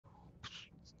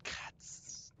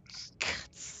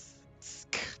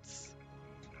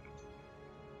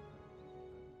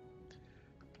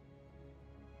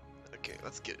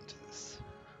let's get into this.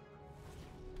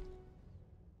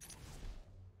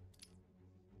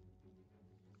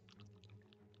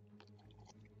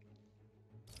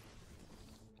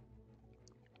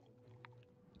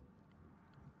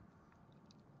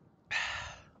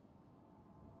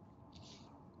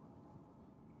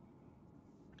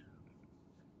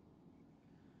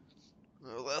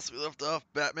 Well, last we left off,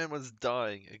 Batman was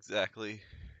dying, exactly.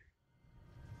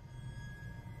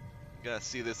 Gotta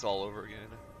see this all over again.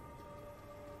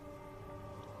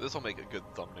 This will make a good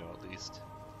thumbnail at least.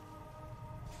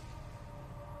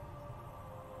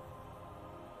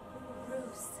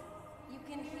 Bruce, you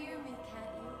can hear me,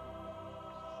 can't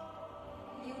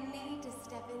you? You need to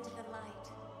step into the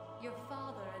light. Your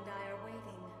father and I are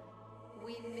waiting.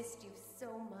 We missed you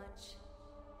so much.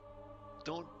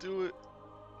 Don't do it.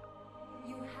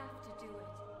 You have to do it.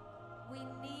 We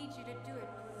need you to do it,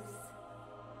 Bruce.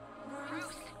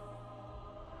 Bruce!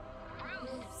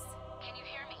 Bruce! Can you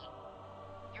hear me?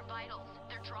 Your vitals,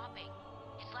 they're dropping.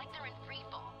 It's like they're in free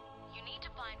fall. You need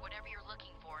to find whatever you're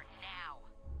looking for now.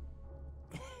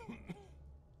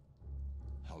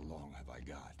 How long have I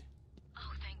got?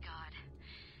 Oh, thank God.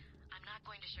 I'm not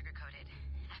going to sugarcoat it.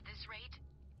 At this rate,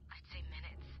 I'd say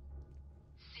minutes.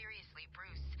 Seriously,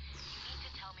 Bruce, you need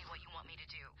to tell me what you want me to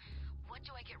do. What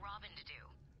do I get Robin to do?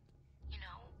 You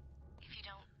know, if you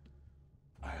don't...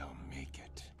 I'll make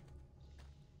it.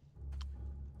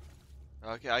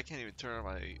 Okay, I can't even turn on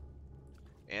my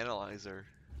analyzer.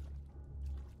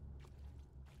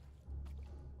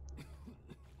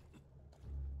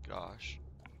 Gosh.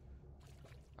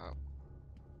 Oh.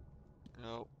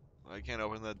 Nope. I can't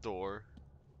open that door.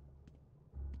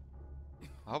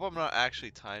 I hope I'm not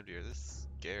actually timed here. This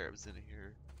scarab's in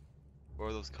here.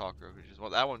 Or those cockroaches.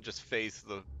 Well, that one just faced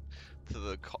the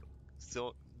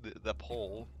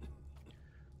pole,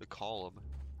 the column.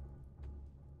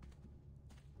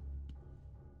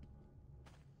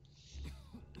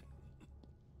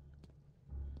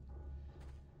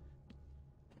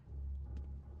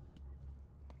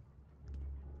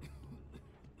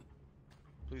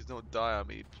 Please don't die on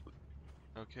me.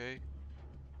 Okay.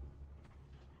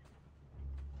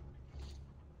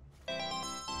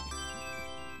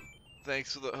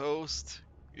 Thanks for the host.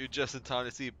 You're just in time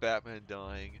to see Batman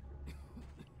dying.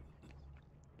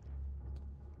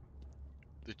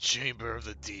 The Chamber of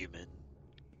the Demon.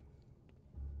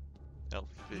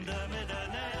 Elfie.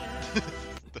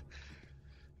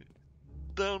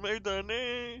 Dame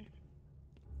dane.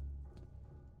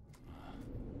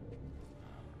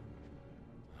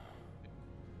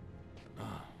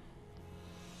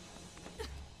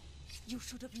 You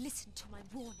should have listened to my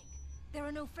warning. There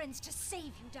are no friends to save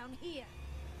you down here.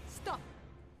 Stop!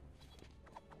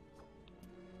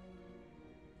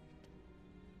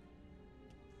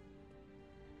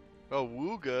 Oh,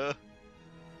 Wooga.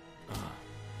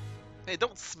 Hey,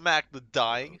 don't smack the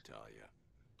dying. I'll tell ya.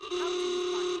 How did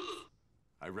you find us?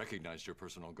 I recognized your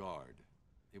personal guard.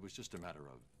 It was just a matter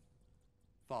of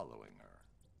following her.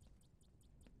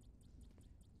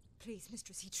 Please,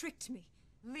 mistress, he tricked me.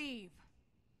 Leave.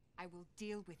 I will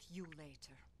deal with you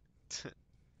later.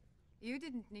 You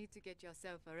didn't need to get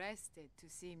yourself arrested to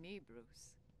see me,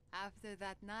 Bruce. After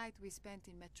that night we spent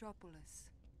in Metropolis.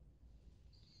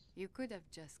 You could have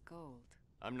just called.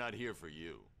 I'm not here for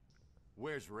you.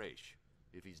 Where's Raish?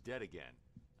 If he's dead again,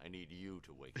 I need you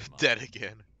to wake him up. Dead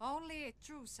again. Only a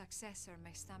true successor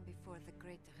may stand before the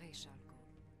great Raish Al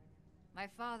Ghul. My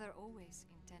father always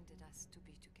intended us to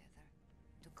be together.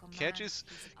 To command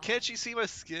Can't you see my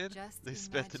skin? Just They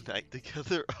spent the imagine night it.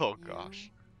 together. Oh gosh.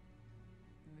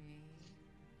 Me,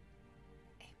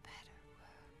 a better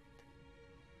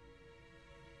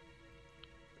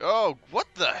world. Oh, what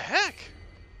the heck?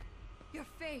 Your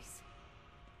face!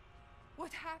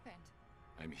 What happened?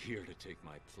 I'm here to take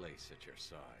my place at your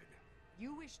side.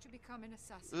 You wish to become an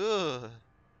assassin. Ugh.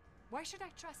 Why should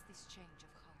I trust this change of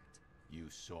heart? You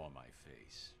saw my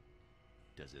face.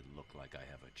 Does it look like I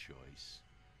have a choice?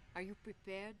 Are you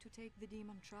prepared to take the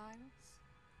demon trials?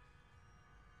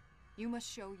 You must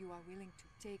show you are willing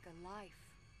to take a life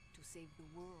to save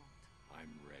the world.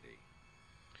 I'm ready.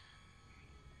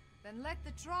 Then let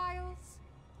the trials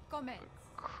commence.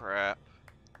 Crap.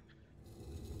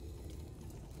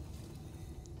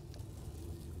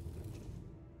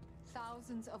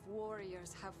 Thousands of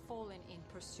warriors have fallen in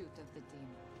pursuit of the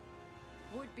demon.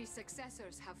 Would-be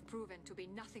successors have proven to be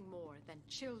nothing more than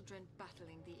children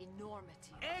battling the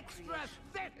enormity of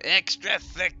creation. Extra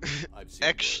thick. I've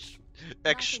seen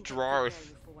Extra.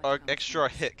 worse. Extra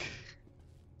hick.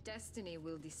 Destiny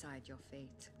will decide your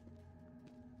fate.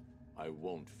 I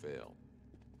won't fail.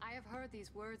 I have heard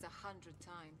these words 100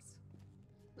 times.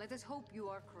 Let us hope you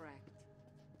are correct.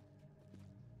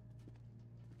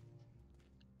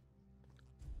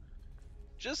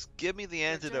 Just give me the Your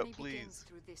antidote, journey please. begins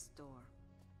through this door.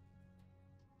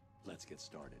 Let's get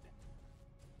started.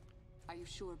 Are you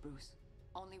sure, Bruce?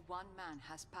 Only one man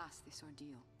has passed this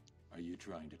ordeal. Are you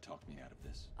trying to talk me out of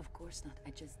this? Of course not. I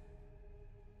just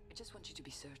want you to be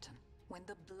certain. When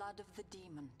the blood of the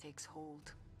demon takes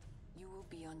hold, you will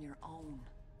be on your own.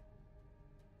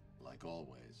 Like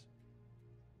always.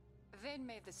 Then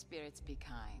may the spirits be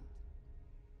kind.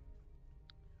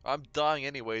 I'm dying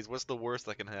anyways. What's the worst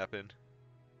that can happen?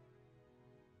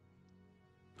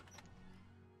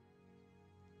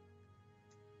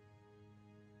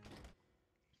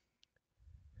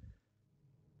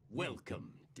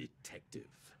 Welcome, detective.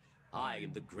 I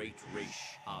am the great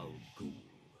Raish Al Ghul.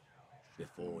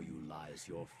 Before you lies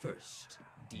your first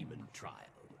demon trial.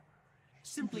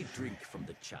 Simply drink from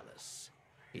the chalice.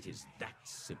 It is that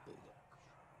simple.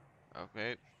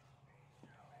 Okay.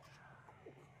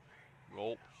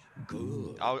 Gulp.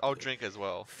 Good. I'll drink as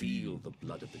well. Feel the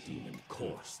blood of the demon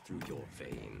course through your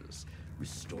veins,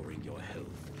 restoring your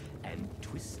health and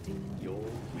twisting your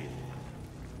will.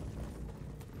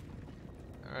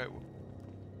 Alright.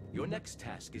 Your next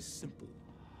task is simple.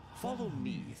 Follow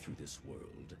me through this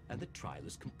world, and the trial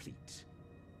is complete.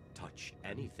 Touch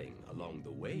anything along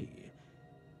the way,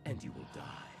 and you will die.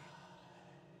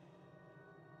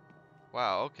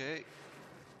 Wow, okay.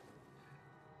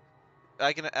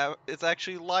 I can. It's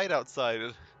actually light outside.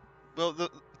 Well,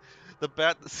 the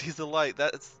bat that sees the light.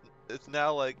 It's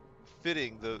now like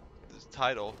fitting this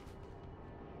title.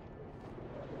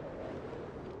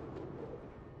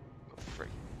 Oh, frick.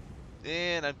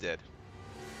 And I'm dead.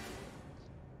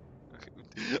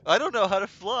 Okay. I don't know how to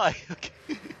fly.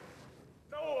 Okay.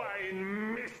 Oh, I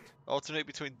missed. Alternate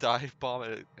between dive bomb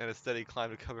and a steady climb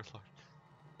to cover large.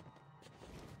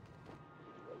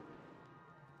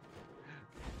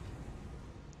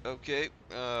 Okay,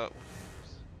 I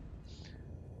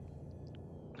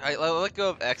let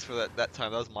go of X for that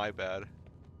time. That was my bad.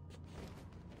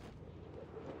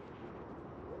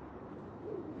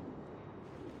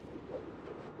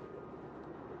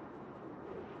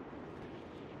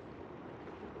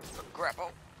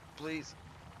 Grapple, please.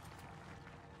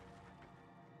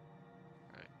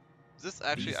 Alright. Is this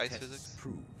actually These ice tests physics?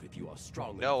 prove if you are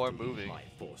strong No, enough we're to lead moving. my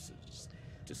forces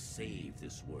to save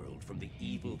this world from the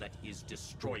evil that is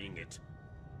destroying it.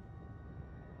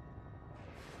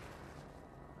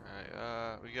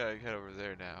 Alright, we gotta head over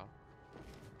there now.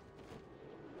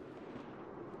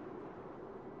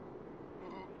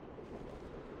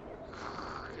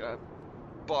 I'm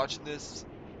botching this.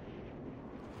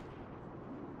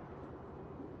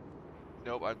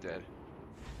 Nope, I'm dead.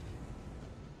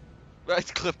 I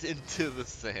clipped into the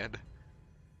sand.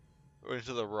 Or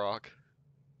into the rock.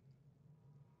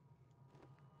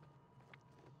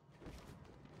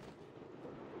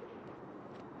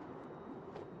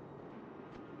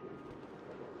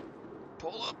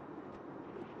 Pull up.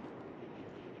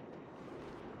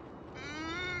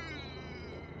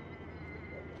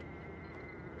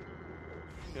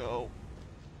 No.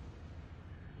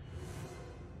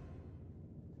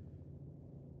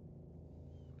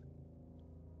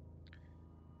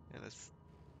 And it's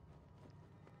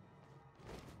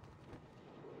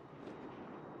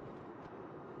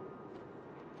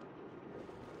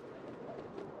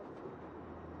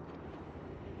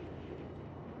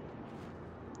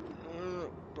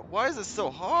but why is this so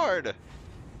hard?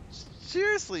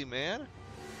 Seriously, man.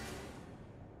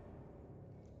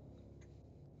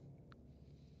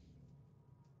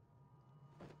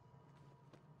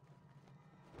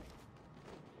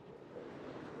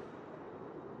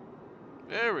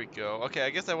 There we go. Okay, I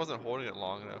guess I wasn't holding it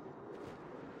long enough.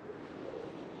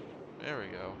 There we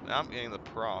go. Now I'm getting the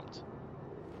prompt.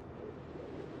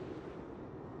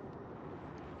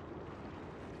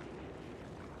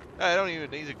 I don't even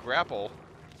need to grapple.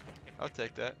 I'll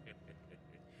take that.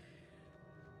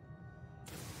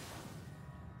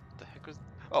 What the heck was?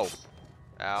 Oh,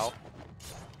 ow!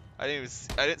 I didn't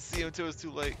see him until it was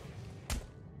too late.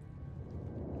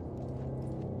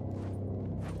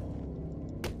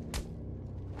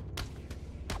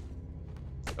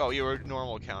 Oh, you were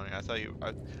normal counting. I thought you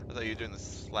were doing the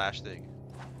slash thing.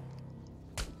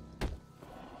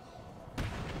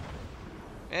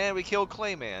 And we killed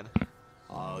Clayman.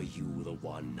 Are you the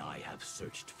one I have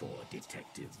searched for,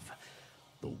 detective?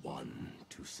 The one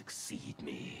to succeed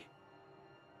me?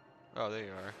 Oh, there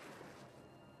you are.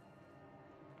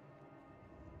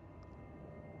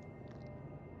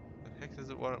 The heck does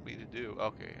it want me to do?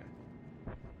 Okay.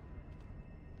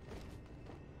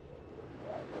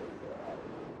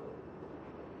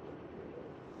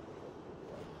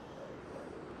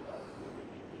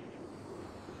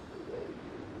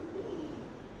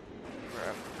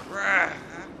 Crap.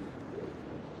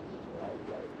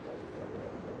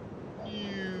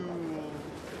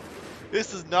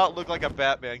 This does not look like a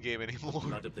Batman game The anymore.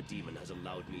 blood of the demon has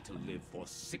allowed me to live for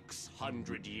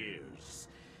 600 years.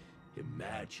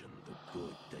 Imagine the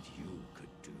good that you could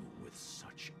do with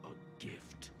such a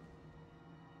gift.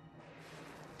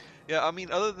 Yeah, I mean,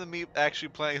 other than me actually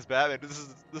playing as Batman, this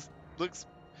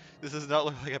does not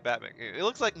look like a Batman game. It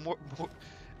looks like more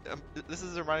this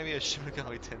is reminding me of Shin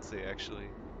Megami Tensei, actually.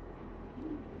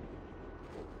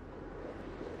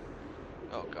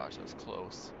 Oh gosh, that was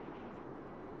close.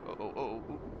 Oh,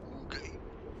 okay.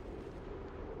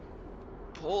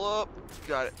 Pull up.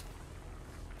 Got it.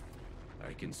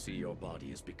 I can see your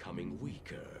body is becoming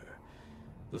weaker.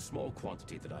 The small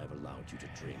quantity that I have allowed you to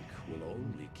drink will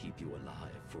only keep you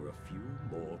alive for a few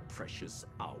more precious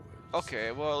hours.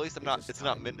 Okay, well at least I'm not. It's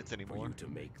not minutes For anymore. you to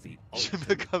make the Shin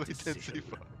ultimate Megami decision. Tensei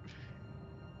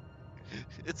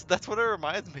 5. That's what it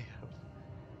reminds me of.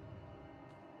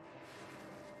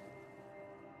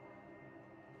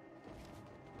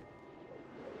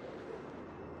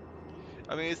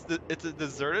 I mean, it's a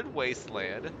deserted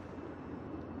wasteland.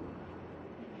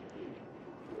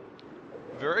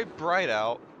 Very bright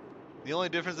out. The only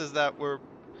difference is that we're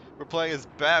playing as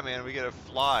Batman. We get to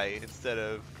fly instead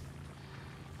of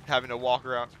having to walk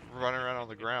around, run around on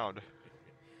the ground.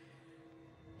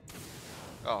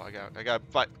 Oh, I got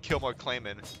kill more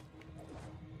Clayman.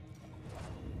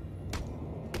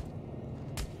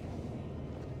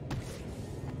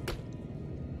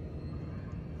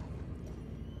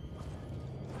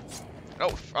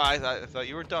 Oh, I thought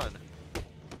you were done.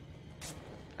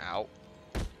 Ow.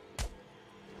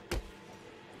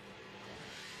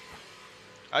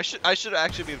 I should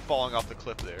actually be falling off the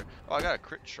cliff there. Oh, I got a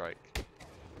crit strike.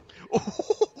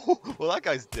 Oh, well, that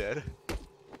guy's dead. It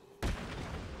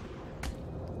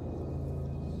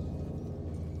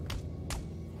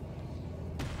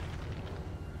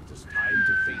is time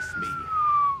to face me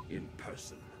in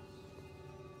person.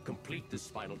 Complete this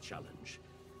final challenge,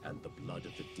 and the blood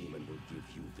of the demon will give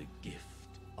you the gift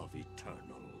of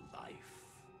eternal life.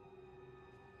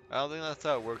 I don't think that's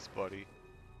how it works, buddy.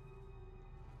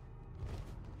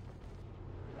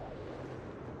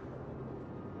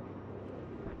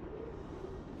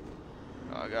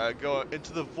 I gotta go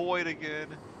into the void again.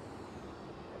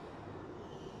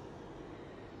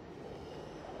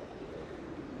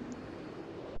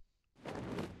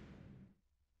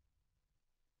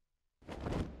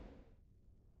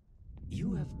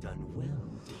 You have done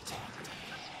well, detective.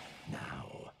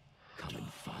 Now, come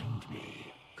and find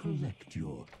me. Collect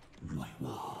your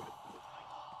reward.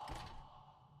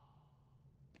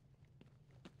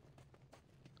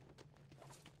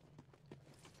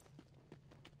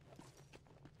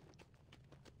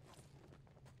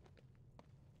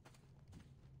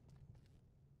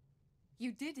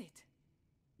 You did it.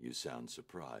 You sound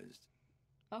surprised.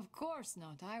 Of course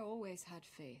not. I always had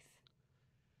faith.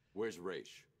 Where's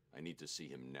Raish? I need to see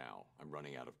him now. I'm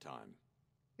running out of time.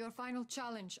 Your final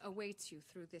challenge awaits you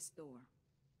through this door.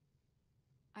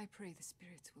 I pray the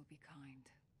spirits will be kind.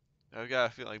 I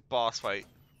got a feeling like boss fight.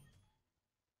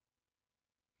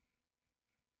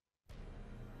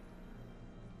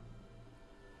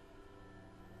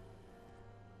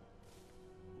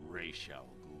 Raish Al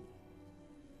Ghul.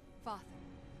 Father.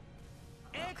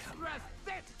 Extra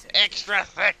thick! Extra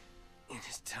thick! It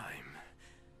is time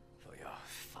for your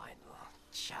final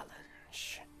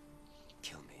challenge.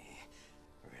 Kill me.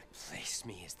 Replace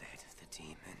me as the head of the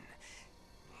demon.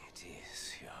 It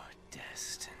is your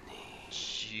destiny.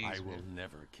 Jeez, I will man.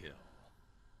 never kill.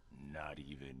 Not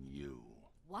even you.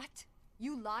 What?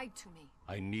 You lied to me.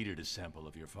 I needed a sample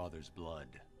of your father's blood.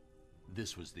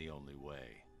 This was the only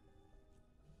way.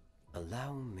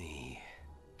 Allow me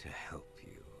to help you.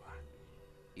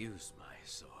 Use my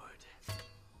sword.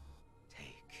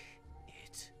 Take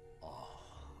it all.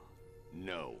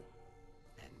 No.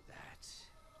 And that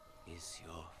is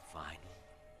your final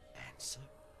answer?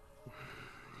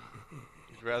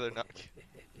 You'd rather not.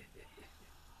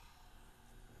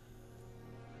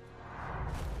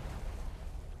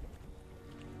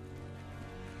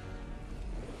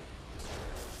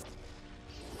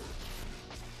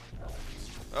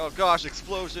 Oh gosh,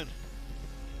 explosion!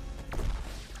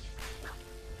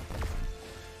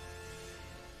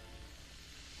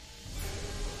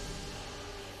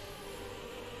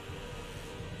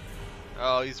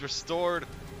 Oh, he's restored.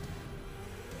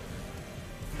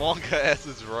 Monka S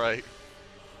is right.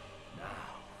 Now,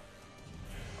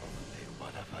 only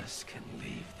one of us can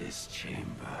leave this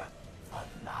chamber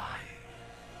alive.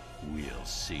 We'll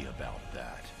see about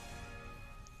that.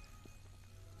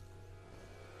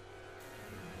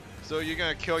 So you're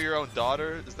gonna kill your own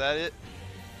daughter? Is that it?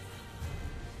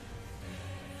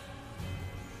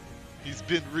 He's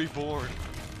been reborn.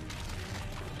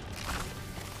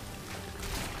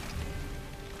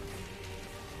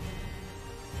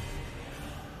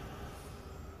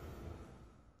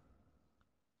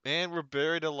 were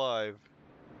buried alive.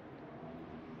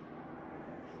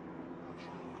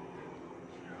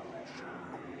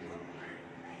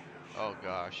 Oh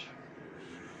gosh.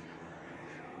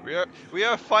 We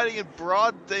are fighting in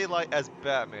broad daylight as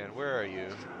Batman. Where are you?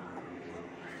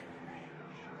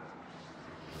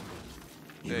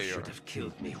 You There you should are. have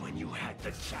killed me when you had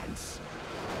the chance.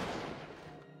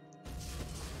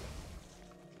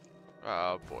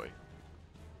 Oh boy.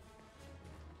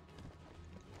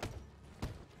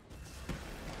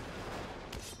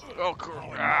 Oh, cool.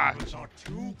 Our numbers are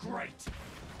too great.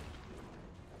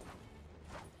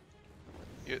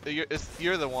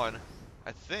 You're the one,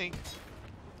 I think.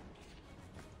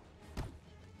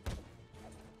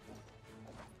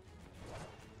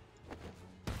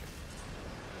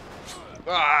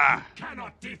 Ah! You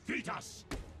cannot defeat us.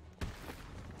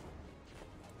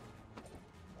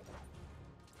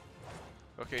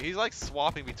 Okay, he's like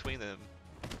swapping between them.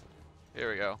 Here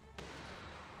we go.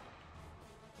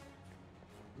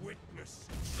 Witness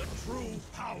the true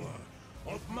power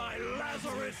of my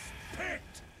Lazarus pit.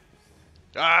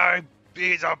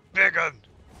 He's a big un.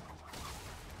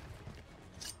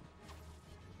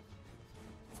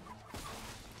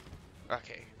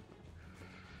 Okay.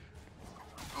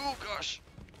 Oh gosh.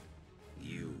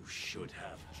 You should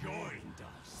have joined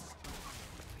us.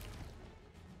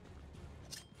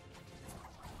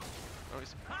 What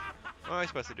am I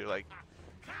supposed to do? Like,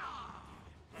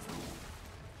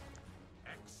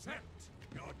 Accept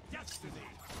your destiny.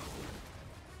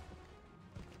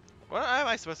 what am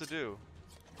I supposed to do?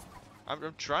 I'm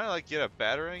trying to like get a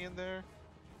battering in there.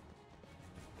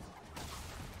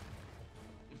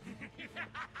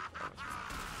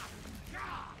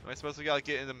 Am I supposed to like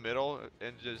get in the middle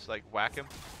and just like whack him?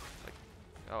 Like,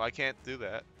 oh, I can't do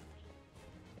that.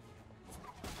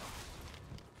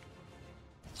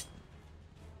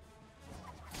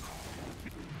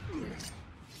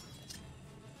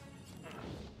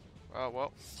 Oh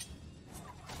well.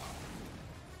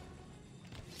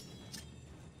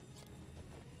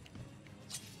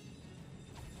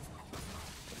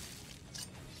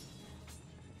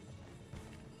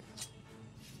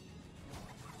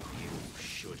 You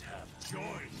should have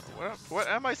joined. What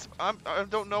am I? I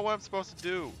don't know what I'm supposed to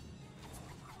do.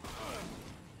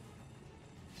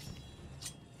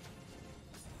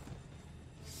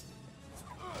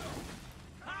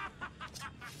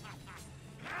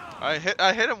 I hit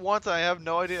him once. And I have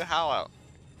no idea how.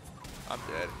 I'm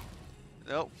dead.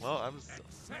 Nope. Well, I'm.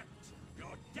 Accept your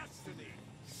destiny.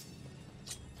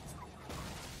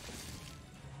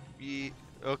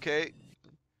 Okay.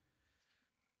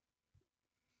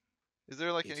 Is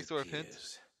there like It any sort of hint?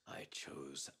 appears I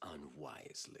chose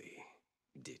unwisely,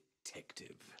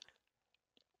 detective.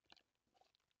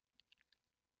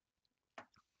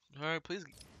 All right, please,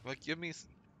 like, give me. It's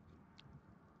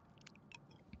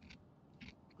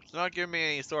not giving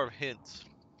me any sort of hints.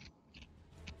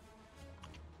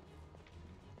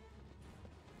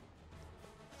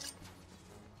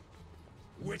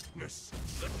 Witness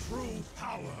the true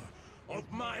power of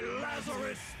my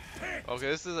Lazarus pit. Okay,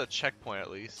 this is a checkpoint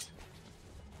at least.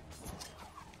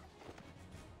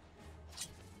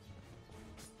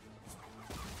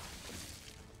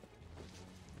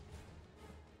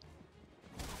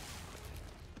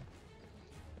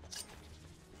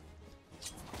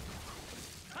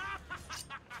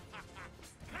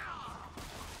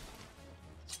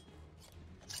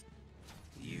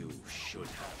 You should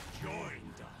have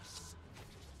joined us.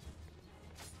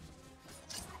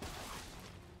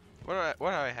 What do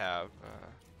I have?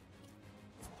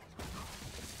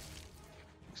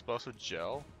 Explosive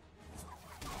gel.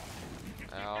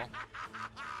 Ow.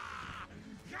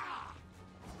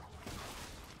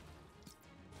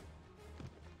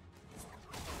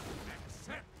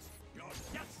 Accept your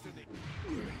destiny.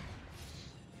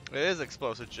 It is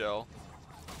explosive gel.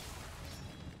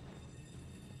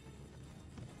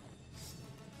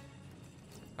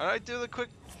 How do I do the quick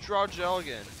draw gel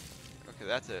again? Okay,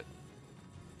 that's it.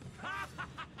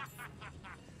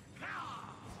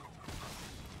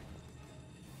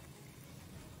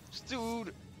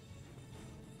 Dude.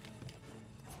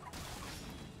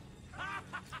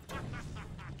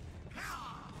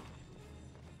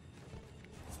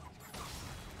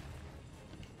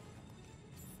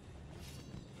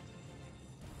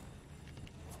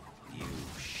 You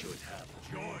should have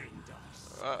joined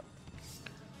us.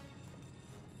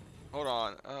 Hold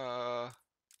on.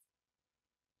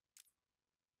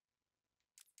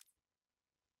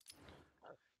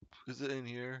 Is it in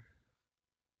here?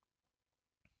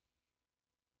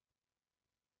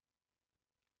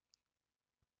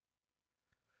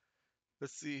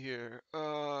 Let's see here.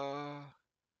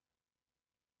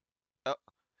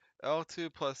 L2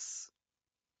 plus...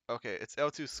 Okay, it's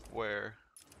L2 square.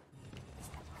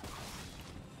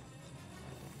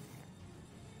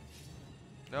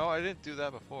 No, I didn't do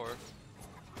that before.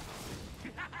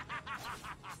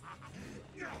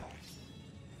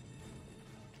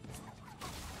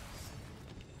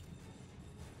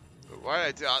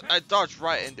 Why did I do? I dodged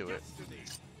right into it.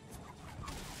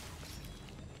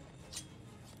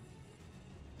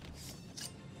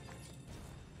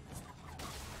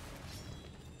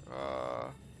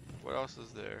 What else is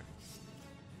there?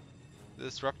 The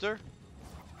disruptor?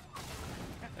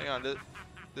 Hang on, did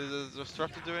the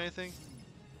disruptor do anything?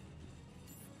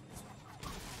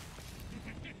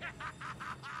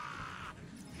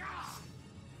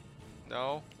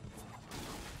 No.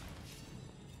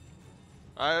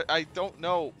 I don't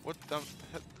know what the.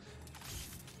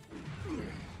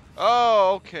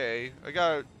 Oh, okay. I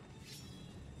gotta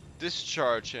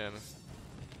discharge him.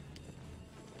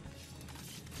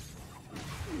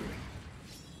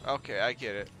 Okay, I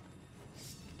get it.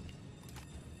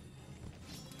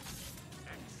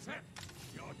 Accept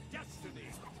your destiny.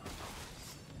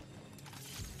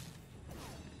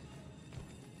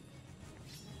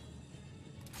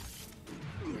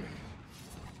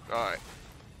 Alright.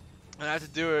 And I have to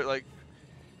do it like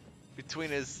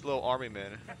between his little army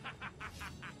men.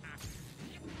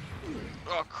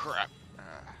 Oh crap.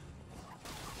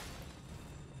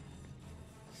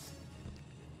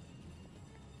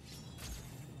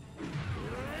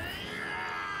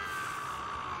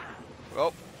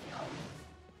 Oh.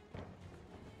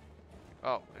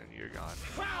 Oh, and you're gone.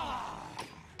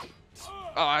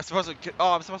 Oh, I'm supposed to.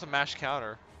 Oh, I'm supposed to mash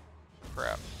counter.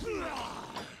 Crap.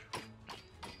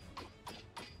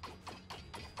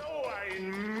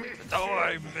 Oh,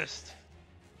 I missed.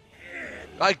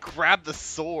 I grabbed the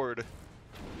sword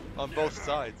on both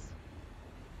sides.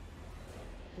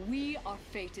 We are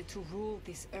fated to rule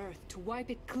this earth, to wipe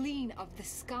it clean of the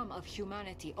scum of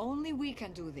humanity. Only we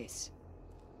can do this.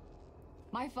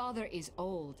 My father is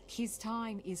old. His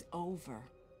time is over.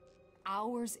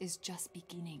 Ours is just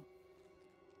beginning.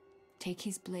 Take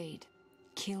his blade.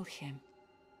 Kill him.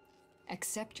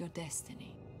 Accept your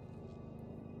destiny.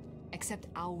 Accept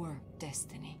our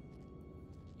destiny.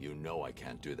 You know I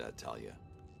can't do that, Talia.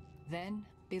 Then,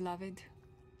 beloved,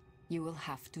 you will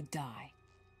have to die.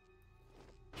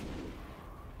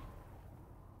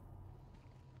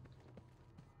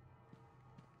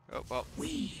 Oh, well.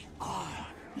 We are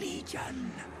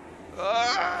Legion.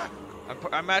 Ah!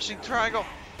 I'm mashing triangle.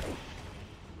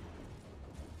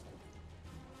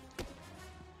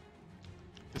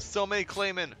 There's so many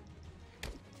claiming.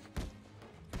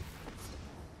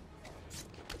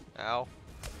 Ow.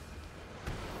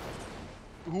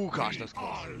 Ooh, gosh, that's close.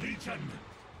 Our Legion.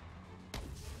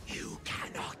 You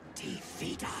cannot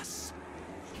defeat us.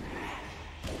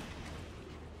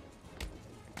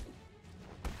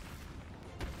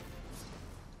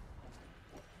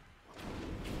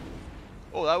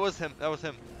 Oh, that was him. That was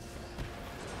him.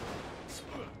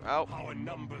 Ow. Our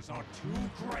numbers are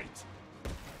too great.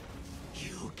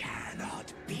 You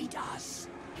cannot beat us.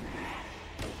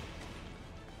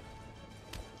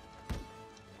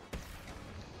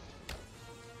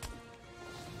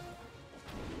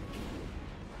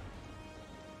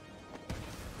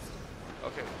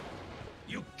 Okay.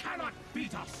 You cannot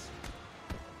beat us.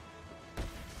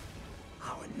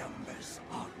 Our numbers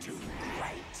are too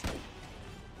great.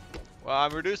 Well,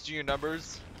 I'm reducing your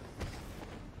numbers.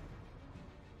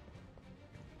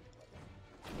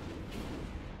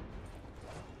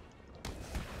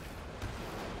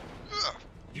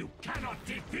 You cannot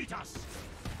defeat us.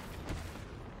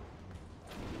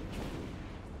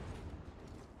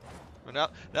 But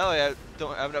now I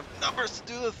don't have enough numbers to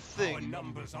do the thing. Our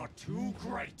numbers are too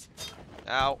great.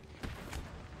 Ow.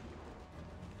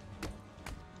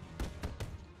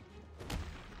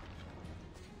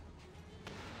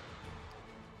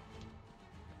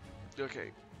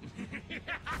 Okay.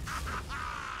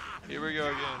 Here we go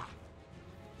again.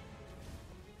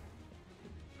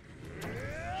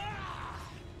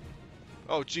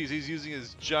 Oh jeez, he's using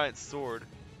his giant sword.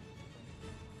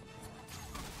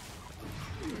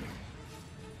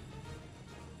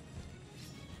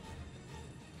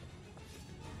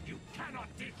 You cannot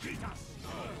defeat us.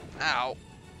 Ow.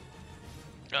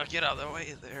 Oh, get out of the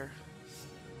way there.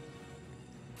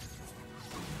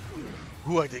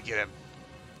 Ooh, I did get him.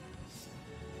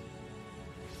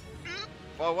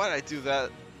 Well, why did I do that?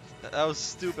 That was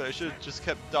stupid. I should have just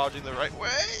kept dodging the right way.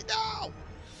 No!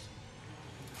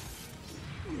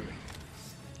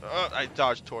 I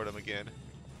dodged toward him again.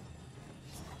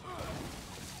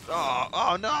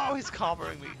 Oh no! He's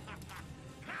covering me.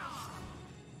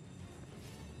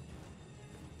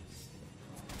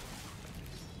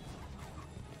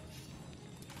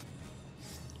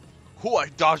 Whoo, I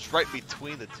dodged right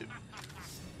between the two.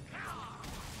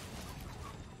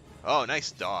 Oh,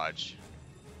 nice dodge.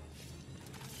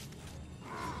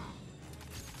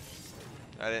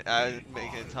 I didn't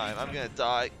make it in time. I'm gonna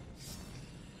die.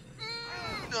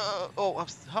 No. Oh,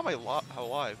 how am I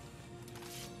alive?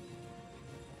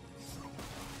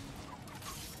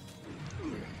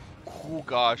 Oh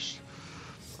gosh.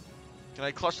 Can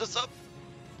I clutch this up?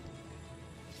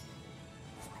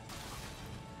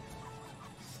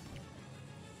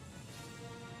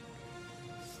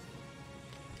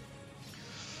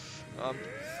 I'm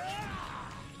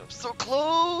so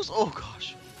close. Oh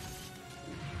gosh.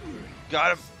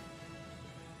 Got him.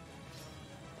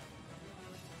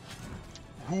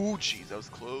 Ooh, jeez, that was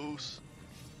close.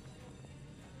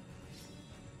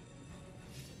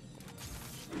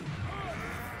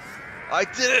 I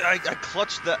did it. I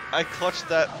clutched that. I clutched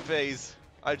that phase.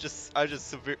 I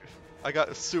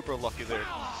got super lucky there.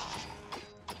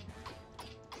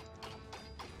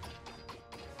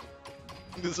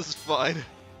 This is fine.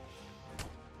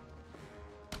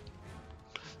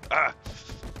 Ah.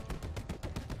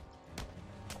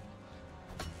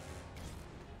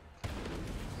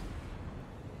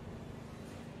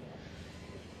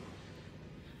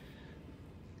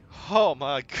 Oh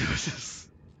my goodness.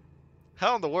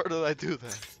 How in the world did I do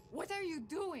that? What are you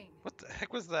doing? What the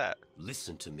heck was that?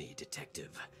 Listen to me,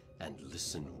 detective, and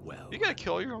listen well. You gotta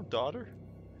kill your own daughter?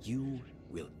 You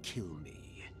will kill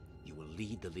me. You will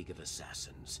lead the League of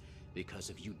Assassins, because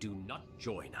if you do not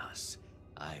join us,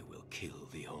 I will kill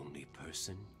the only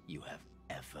person you have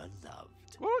ever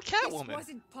loved. What a Catwoman? This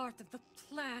wasn't part of the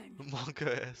plan.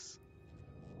 Manga ass.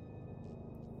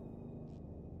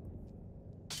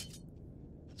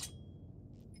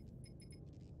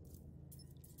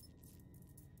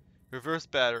 Reverse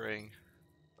battering.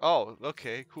 Oh,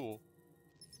 okay, cool.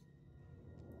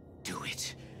 Do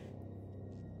it.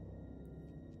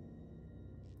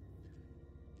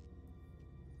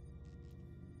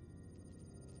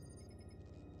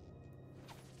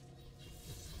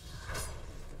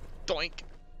 Doink.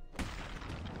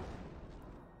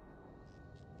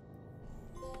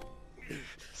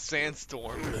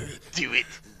 Sandstorm. Do it.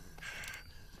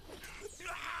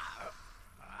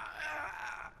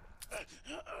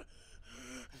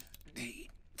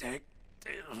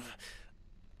 Detective.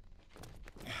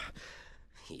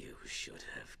 You should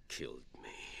have killed me.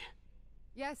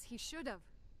 Yes, he should have.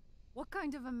 What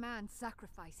kind of a man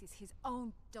sacrifices his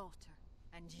own daughter?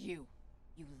 And you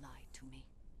lied to me.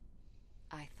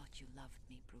 I thought you loved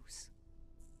me, Bruce.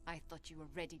 I thought you were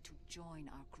ready to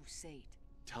join our crusade.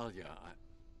 Talia,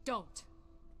 Don't!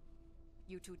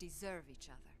 You two deserve each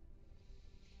other.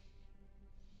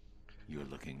 You're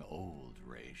looking old,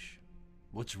 Raish.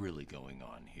 What's really going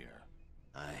on here?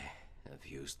 I have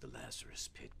used the Lazarus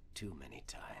Pit too many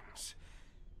times.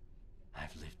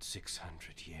 I've lived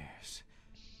 600 years.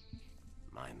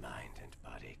 My mind and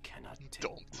body cannot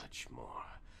take much more.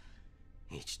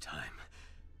 Each time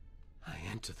I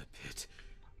enter the pit,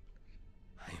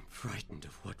 I am frightened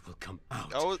of what will come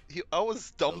out. I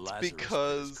was dumped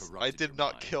because I did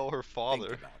not kill her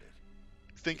father.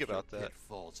 Think about If that. your pit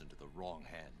falls into the wrong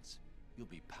hands, you'll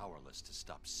be powerless to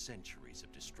stop centuries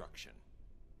of destruction.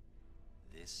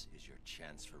 This is your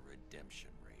chance for redemption,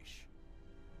 Raish.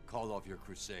 Call off your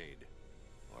crusade,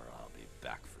 or I'll be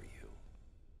back for you.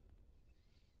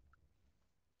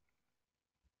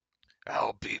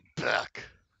 I'll be back.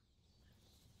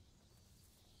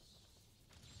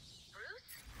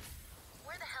 Bruce?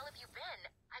 Where the hell have you been?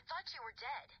 I thought you were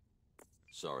dead.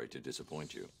 Sorry to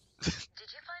disappoint you. Did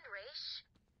you find Raish?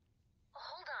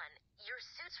 Hold on. Your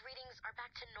suit's readings are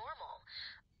back to normal.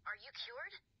 Are you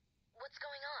cured? What's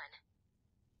going on?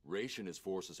 Raish and his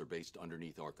forces are based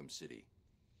underneath Arkham City,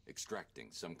 extracting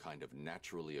some kind of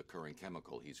naturally occurring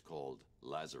chemical he's called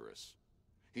Lazarus.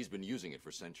 He's been using it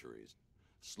for centuries,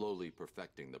 slowly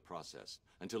perfecting the process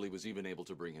until he was even able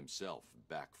to bring himself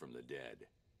back from the dead.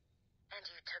 And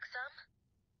you took some?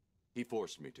 He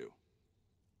forced me to.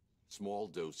 Small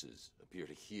doses appear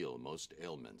to heal most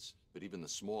ailments, but even the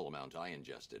small amount I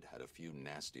ingested had a few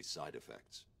nasty side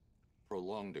effects.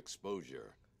 Prolonged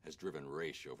exposure has driven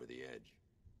Raish over the edge.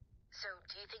 So,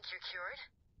 do you think you're cured?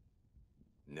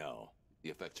 No, the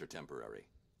effects are temporary.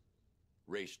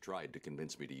 Raish tried to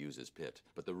convince me to use his pit,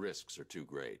 but the risks are too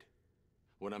great.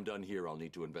 When I'm done here, I'll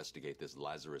need to investigate this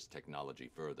Lazarus technology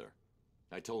further.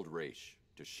 I told Raish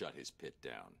to shut his pit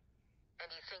down.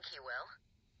 And you think he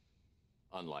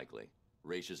will? Unlikely.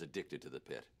 Raish is addicted to the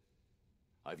pit.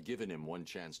 I've given him one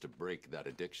chance to break that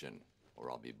addiction,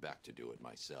 or I'll be back to do it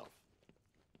myself.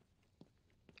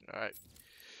 Alright.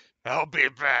 I'll be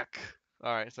back.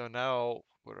 Alright, so now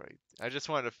what do I just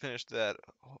wanted to finish that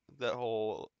that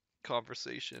whole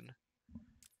conversation.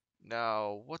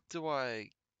 Now, what do I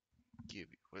give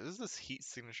you? What is this heat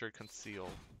signature conceal?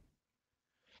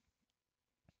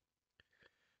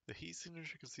 The heat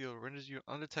signature conceal renders you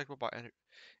undetectable by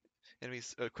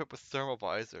enemies equipped with thermal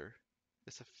visor.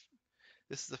 This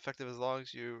is effective as long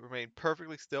as you remain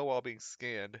perfectly still while being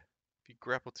scanned. If you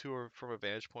grapple to or from a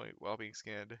vantage point while being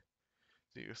scanned,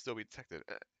 so you'll still be detected.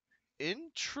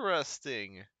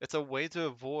 Interesting. It's a way to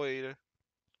avoid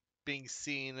being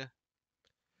seen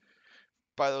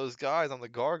by those guys on the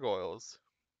gargoyles.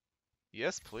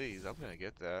 Yes, please. I'm gonna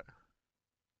get that.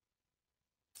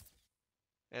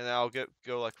 And I'll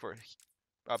go like for.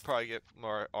 I'll probably get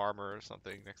more armor or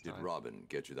something next Did time. Robin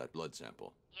get you that blood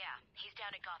sample? Yeah, he's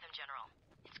down at Gotham General.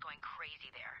 It's going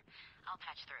crazy there. I'll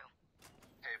patch through.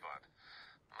 Hey, Bud.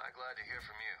 I'm glad to hear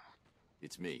from you.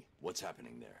 It's me. What's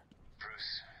happening there?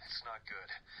 Bruce, it's not good.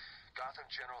 Gotham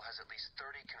General has at least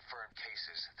 30 confirmed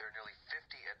cases. There are nearly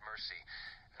 50 at Mercy,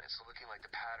 and it's looking like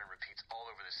the pattern repeats all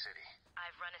over the city.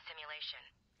 I've run a simulation.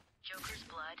 Joker's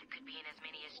blood could be in as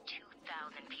many as 2,000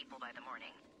 people by the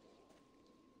morning.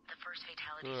 The first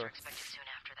fatalities are expected soon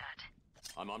after that.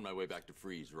 I'm on my way back to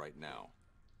Freeze right now.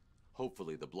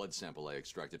 Hopefully the blood sample I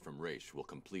extracted from Raish will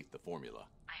complete the formula.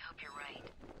 I hope you're right.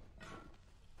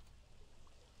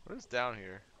 What is down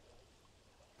here?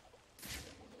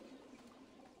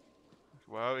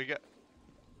 Well, we got...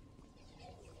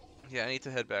 Yeah, I need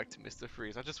to head back to Mr.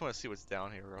 Freeze. I just want to see what's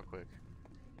down here real quick.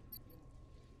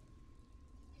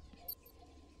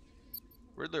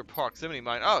 Riddler proximity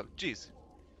mine. Oh, jeez.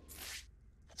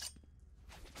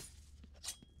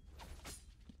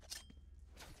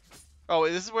 Oh,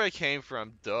 wait, this is where I came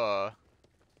from. Duh. Okay,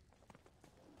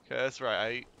 that's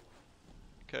right.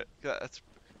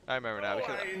 I remember now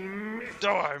because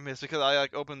I missed because I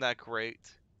like opened that crate.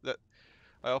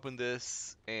 I opened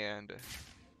this and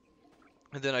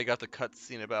then I got the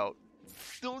cutscene about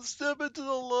don't step into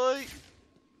the light.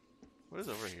 What is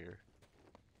over here?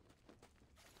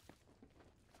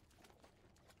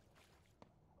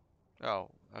 Oh,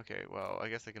 okay. Well, I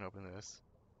guess I can open this.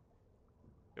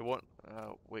 It won't.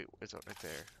 Wait, it's right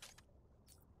there.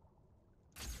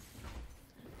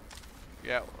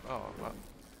 Yeah. Oh, well.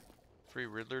 Free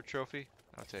Riddler trophy?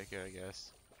 I'll take it, I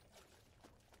guess.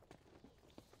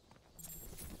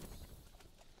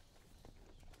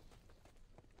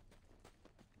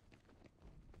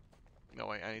 No,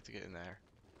 wait, I need to get in there.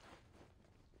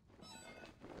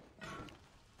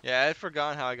 Yeah, I had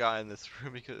forgotten how I got in this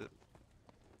room because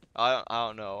I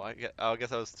don't know. I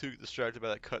guess I was too distracted by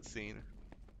that cutscene.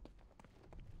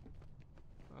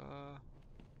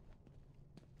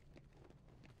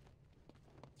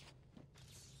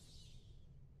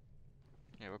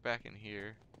 Yeah, we're back in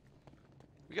here.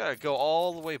 We gotta go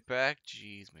all the way back.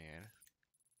 Jeez, man.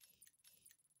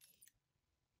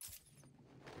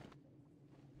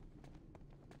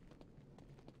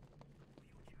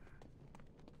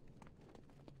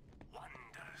 Wonder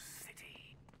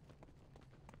City.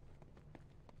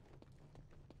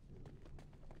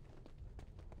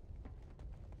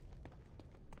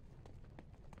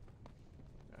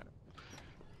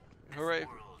 Hooray!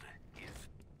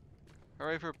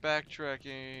 Hooray for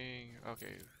backtracking.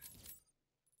 Okay.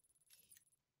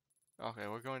 Okay,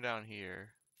 we're going down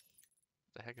here.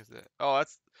 What the heck is that? Oh,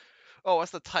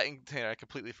 that's the Titan container. I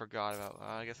completely forgot about.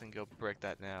 I guess I can go break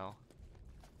that now.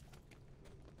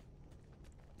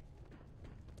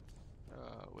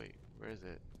 Wait, where is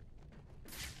it?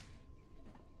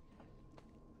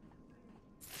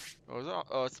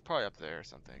 Oh, it's probably up there or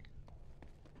something.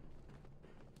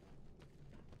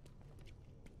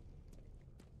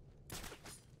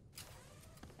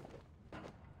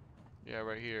 Yeah,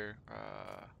 right here.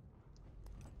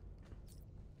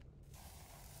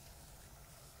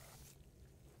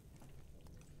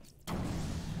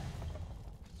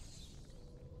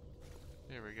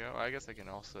 Here we go. I guess I can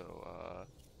also,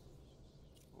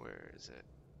 where is it?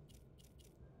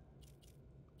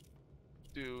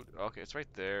 Dude, okay, it's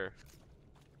right there.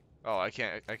 Oh, I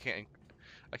can't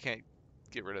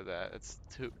get rid of that. It's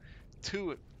too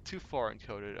far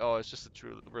encoded. Oh, it's just a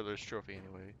Riddler's trophy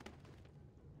anyway.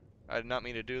 I did not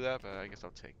mean to do that, but I guess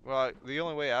I'll take. Well, the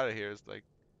only way out of here is like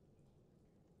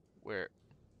where?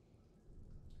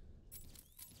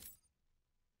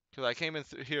 Because I came in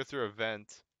here through a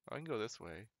vent. Oh, I can go this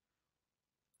way.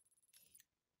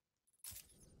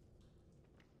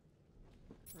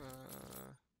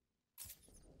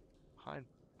 Behind.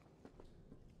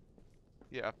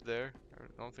 Yeah, up there.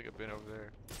 I don't think I've been over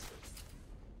there.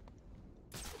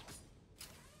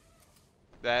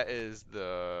 That is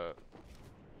the...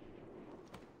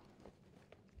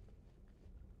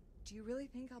 Do you really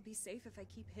think I'll be safe if I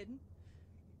keep hidden?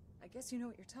 I guess you know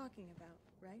what you're talking about,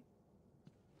 right?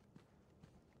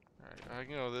 Alright, I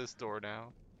can go this door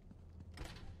now.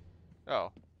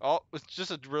 Oh. Oh, it's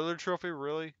just a Riddler trophy,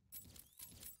 really?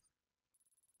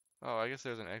 Oh, I guess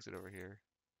there's an exit over here.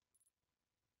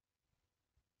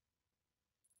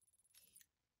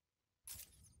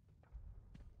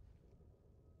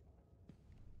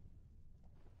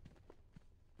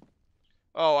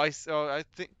 Oh, I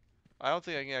think I don't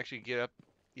think I can actually get up.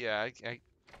 Yeah,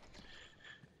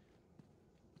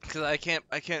 because I can't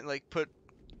like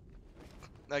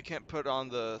I can't put on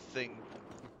the thing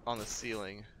on the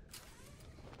ceiling.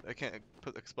 I can't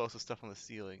put explosive stuff on the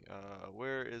ceiling.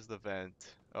 Where is the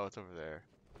vent? Oh, it's over there.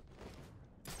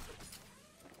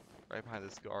 Right behind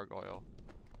this gargoyle.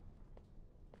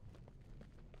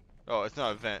 Oh, it's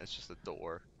not a vent, it's just a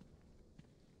door.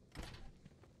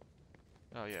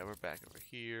 Oh yeah, we're back over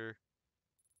here.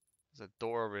 There's a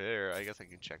door over there. I guess I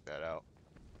can check that out.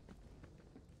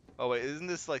 Oh wait, isn't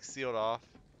this like sealed off?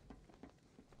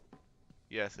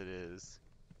 Yes, it is.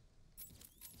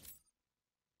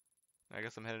 I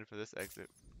guess I'm headed for this exit.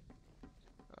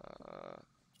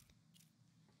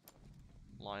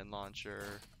 Line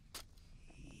launcher.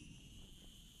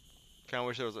 Kinda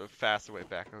wish there was a faster way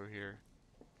back over here.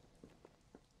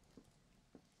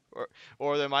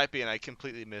 Or there might be and I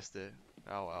completely missed it.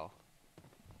 Oh well.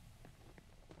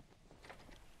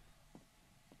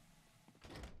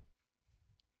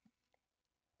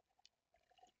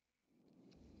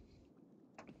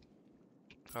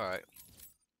 Alright.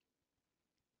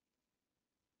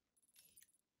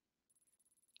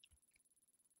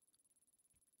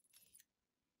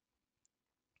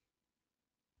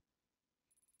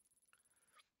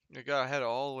 I gotta head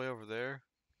all the way over there.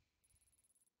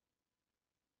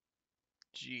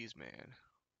 Jeez, man.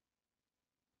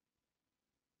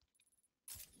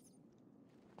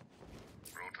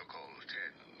 Protocol 10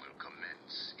 will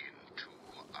commence in 2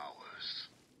 hours.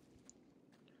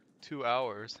 2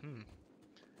 hours.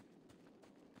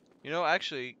 You know,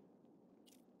 actually,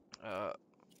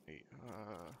 wait,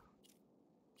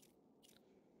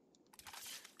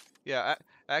 yeah,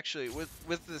 actually,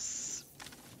 with this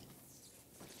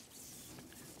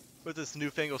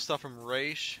newfangled stuff from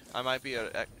Raish, I might be able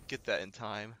to get that in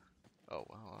time. Oh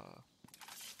well.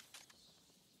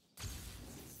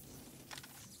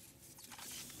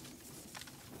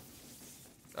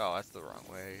 Oh, that's the wrong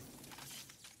way.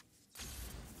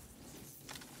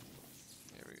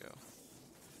 There we go.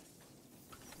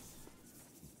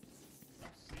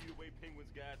 See the way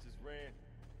Penguin's guys just ran?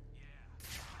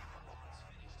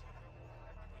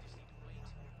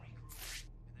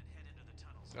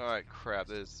 Alright, crap,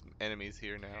 there's enemies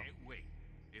here now. Can't wait.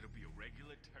 It'll be a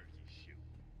regular turkey shoot.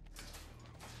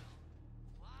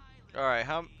 Alright,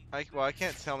 well, I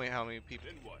can't tell me how many people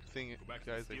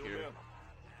guys are here.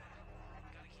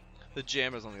 The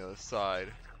jammer's on the other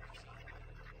side.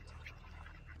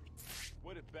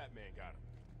 What if Batman got him?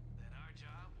 Then our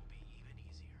job will be even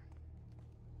easier.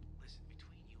 Listen,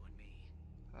 between you and me.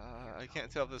 I can't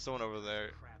tell if there's someone over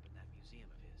there. Crap in that museum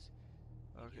of his.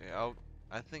 Okay,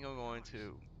 I think I'm going to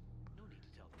No need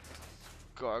to tell them.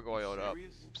 gargoyle it up.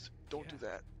 Serious? Oops, don't do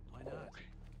that. Why not? Okay.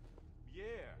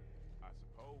 Yeah, I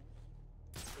suppose.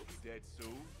 He'll be dead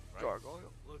soon, right?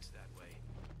 Gargoyle. Looks that way.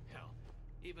 Hell,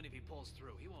 even if he pulls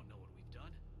through, he won't know what we've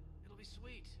done. It'll be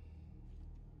sweet.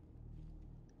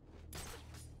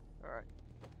 Alright.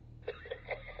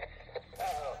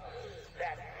 Oh,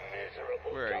 that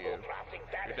miserable Where are you? double-crossing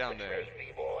You're down there.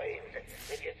 me, boys.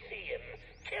 If you see him,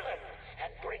 kill him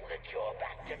and bring the cure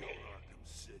back to me. Arkham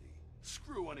City.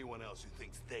 Screw anyone else who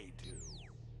thinks they do.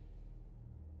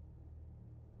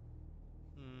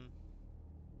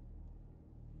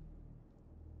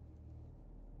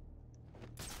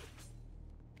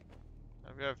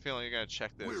 I've got a feeling you're gonna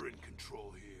check this. We're in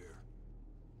control here.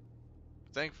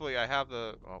 Thankfully, I have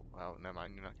the. Oh, well, never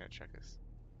mind. You're not gonna check this.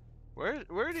 Where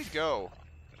did he go?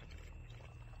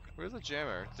 Where's the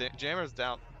jammer? The jammer's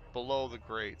down below the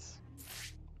grates.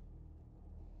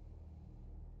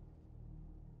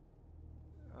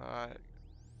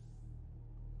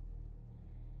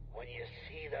 When you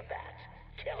see the bat,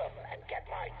 kill him and get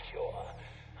my cure.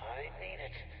 I need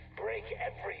it. Break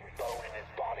every bone in his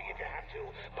body if you have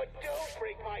to, but don't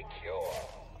break my cure.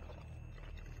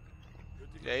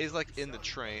 Yeah, he's like in the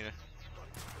train.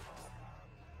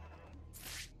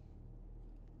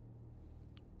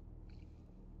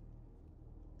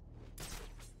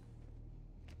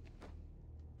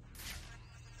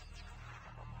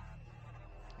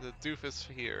 The doofus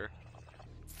here.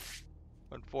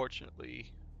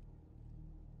 Unfortunately.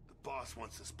 The boss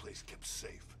wants this place kept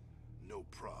safe. No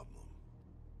problem.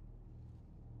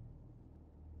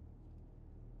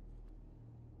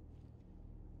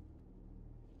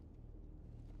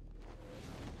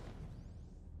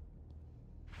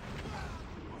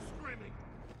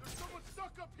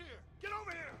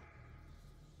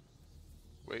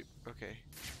 Okay.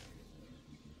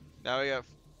 Now we got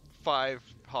 5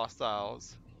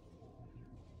 hostiles.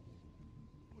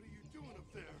 What are you doing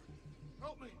up there?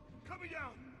 Help me! Cut me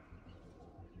down!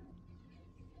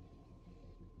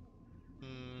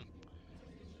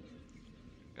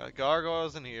 Got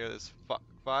gargoyles in here. There's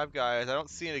 5 guys. I don't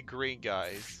see any green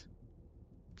guys,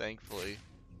 thankfully.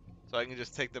 So I can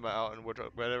just take them out in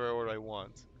whatever order I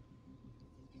want.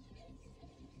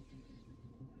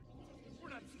 We're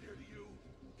not scared of you.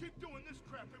 Keep doing this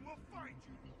crap and we'll find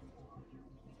you.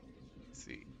 Let's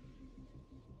see.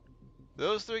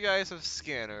 Those 3 guys have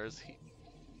scanners.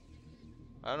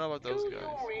 I don't know about those guys. Do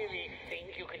you really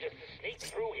think you can just sneak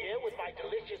through here with my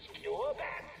delicious cure,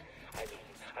 Bats? I mean,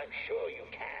 I'm sure you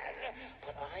can,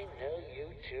 but I know you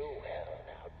too well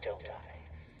now, don't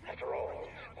I? After all,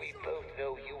 we both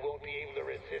know you won't be able to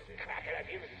resist cracking a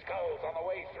few skulls on the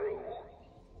way through.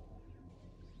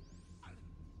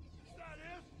 Is that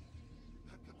it?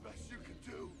 That's the best you can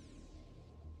do.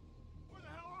 Where the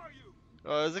hell are you?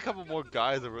 Oh, there's a couple more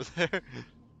guys over there.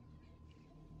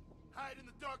 Hide in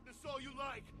the darkness all you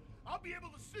like. I'll be able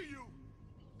to see you.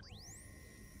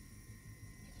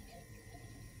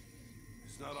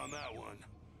 It's not on that one.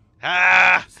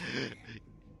 Ah!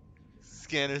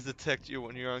 Scanners detect you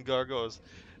when you're on gargoyles.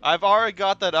 I've already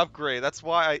got that upgrade. That's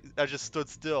why I just stood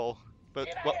still. But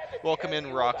welcome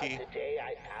in, Rocky. The day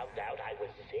I found out I was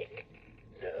sick?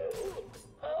 No.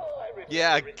 Oh, I remember.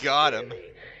 Yeah, I got him.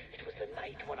 It was the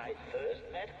night when I first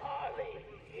met Harley.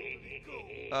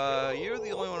 You're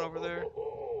the only one over there.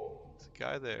 There's a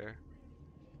guy there.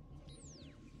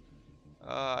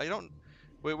 I don't.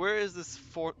 Wait, where's this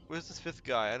 5th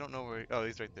guy? I don't know where. Oh,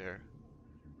 he's right there.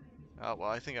 Oh well,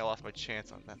 I think I lost my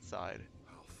chance on that side.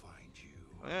 I'll find you.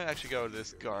 I'm gonna actually go to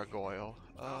this gargoyle.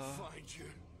 I'll find you.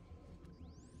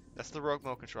 That's the rogue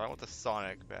mode control. I want the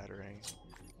sonic battering.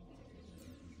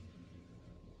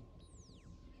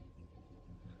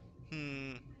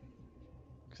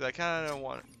 Because I kind of don't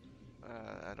want.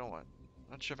 I don't want.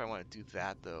 I'm not sure if I want to do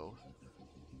that though.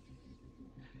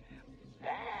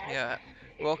 Yeah.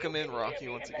 Welcome in, Rocky,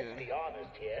 once again. Let's be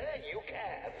honest here, you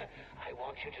can. I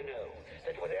want you to know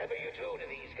that whatever you do to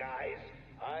these guys,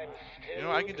 I'm still. You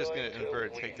know, I can just get an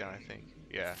inverted takedown, I think.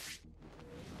 Yeah.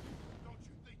 Don't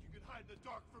you think you can hide in the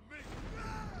dark from me?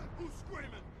 Who's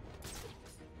screaming?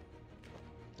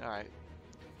 All right.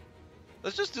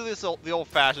 Let's just do this the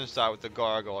old-fashioned style with the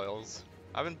gargoyles.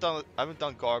 I haven't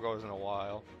done gargoyles in a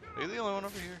while. Are you the only one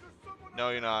over here?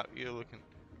 No, you're not. You're looking.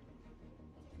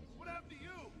 What happened to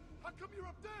you? How come you're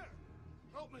up there?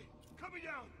 Help me. Cut me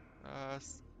down.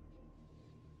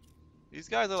 These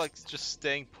guys are like just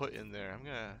staying put in there. I'm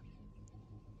gonna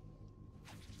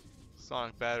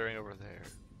sonic battering over there.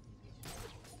 How's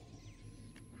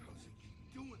he keep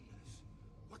doing this?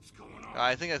 What's going on?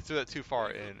 I think I threw that too far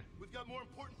in. We've got more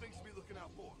important things to be looking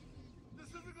out for. This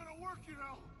isn't gonna work, you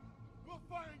know. We'll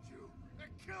find you and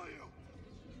kill you.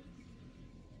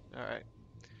 All right.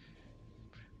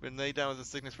 Been laid down with the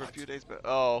sickness for a few days, but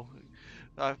oh,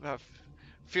 I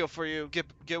feel for you.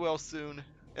 Get well soon.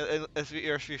 If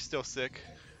you're still sick.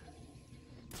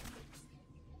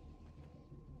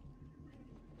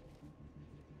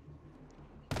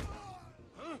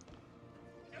 Huh?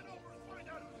 Get over and find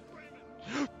out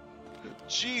who's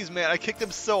screaming. Jeez, man, I kicked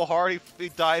him so hard he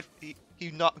died. He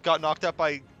got knocked out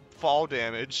by fall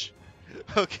damage.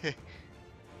 Okay.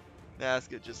 Nah, that's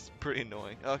good. Just pretty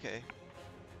annoying. Okay.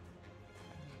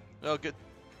 Oh, good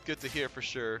to hear for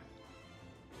sure.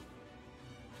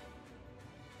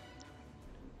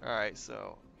 All right,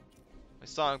 so my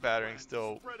sonic battering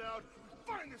still. Spread out.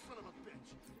 Find this son of a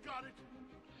bitch. Got it.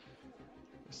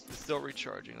 It's still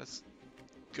recharging. Let's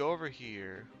go over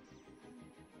here.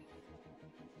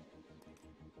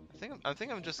 I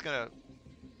think I'm just gonna.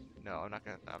 No,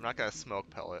 I'm not gonna smoke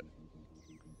pellet.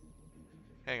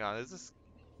 Hang on, is this?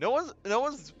 No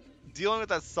one's dealing with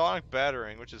that sonic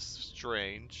battering, which is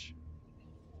strange.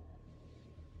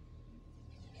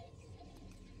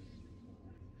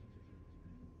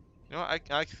 You know, I've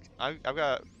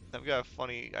got a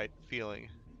funny feeling.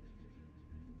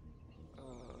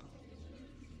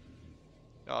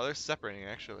 Oh, they're separating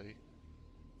actually.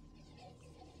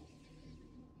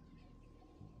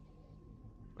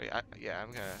 Wait, yeah,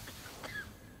 I'm gonna.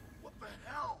 What the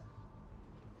hell?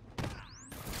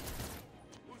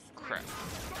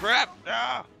 Crap!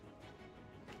 Ah!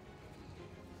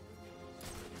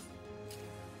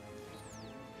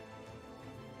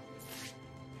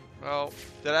 Well,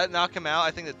 did that knock him out?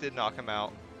 I think that did knock him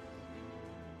out.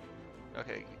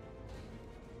 Okay.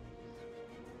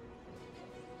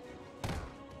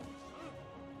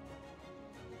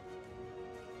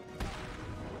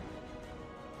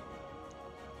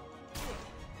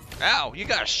 Ow! You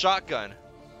got a shotgun.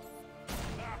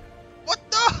 What?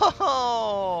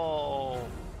 No!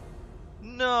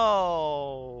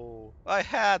 No! I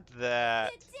had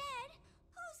that. You're dead?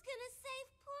 Who's gonna save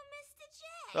poor Mr. J?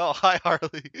 Oh, hi,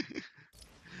 Harley.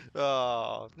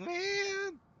 Oh,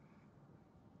 man.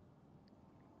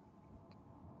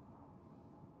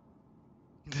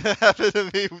 That happened to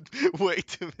me way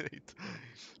too many times.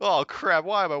 Oh, crap.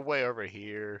 Why am I way over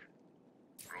here?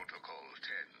 Protocol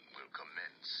 10 will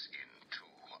commence in 2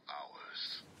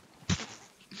 hours.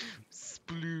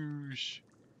 Sploosh.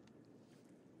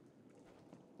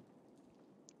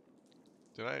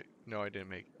 Did I? No, I didn't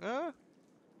make. Oh,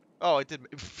 I did.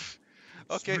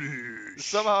 Okay. Sploosh.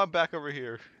 Somehow I'm back over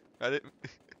here. I didn't.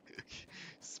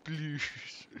 Sploosh.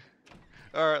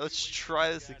 All right, let's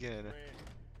try this again.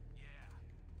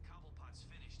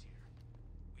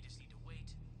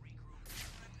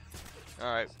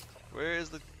 All right. Where's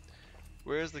the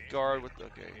guard with the?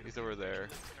 Okay, he's over there.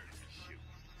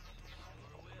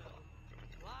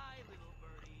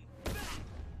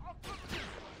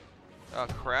 Oh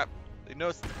crap! They know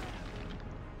it's...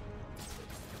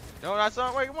 No, that's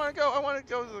not where I want to go. I want to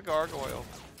go to the gargoyle.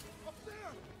 Up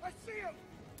there! I see him!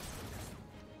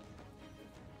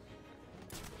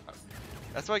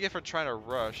 That's what I get for trying to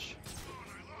rush.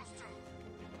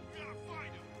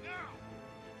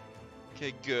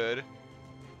 Okay, good.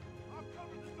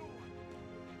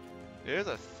 There's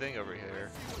a thing over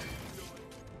here.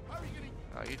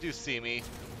 Oh, you do see me.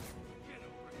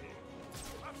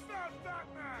 I found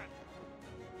Batman!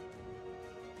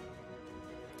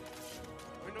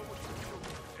 I know what you're doing,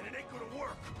 and it ain't gonna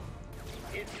work.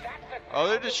 Is that the Oh,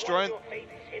 they're sound of destroying. one of your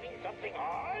faces hitting something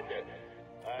hard?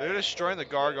 They're destroying the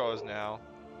gargoyles now.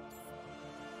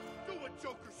 Do what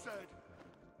Joker said.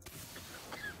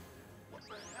 What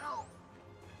the hell?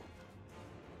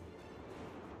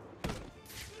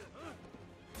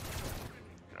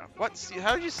 What?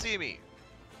 How did you see me?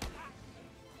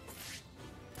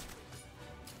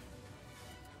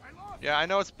 Yeah, I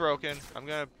know it's broken. I'm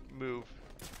gonna move.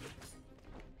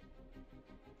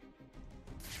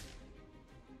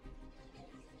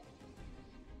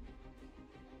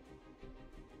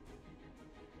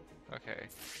 Okay.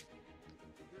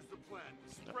 Here's the plan.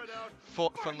 Spread out.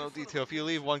 Fun little detail. If you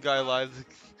leave one guy alive, the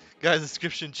guy's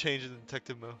description changes in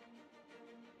detective mode.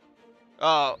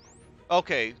 Oh,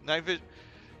 okay. Night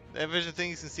vision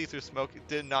things can see through smoke.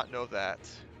 Did not know that.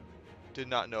 Did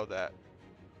not know that.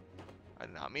 I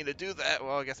did not mean to do that.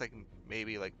 Well, I guess I can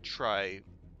maybe like try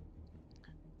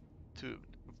to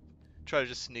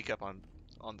just sneak up on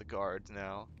the guards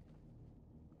now.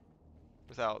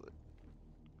 Without.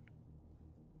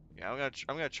 Yeah, I'm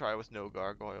gonna try with no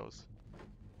gargoyles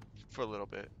for a little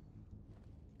bit.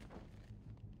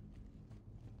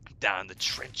 Down in the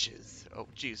trenches. Oh,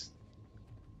 jeez.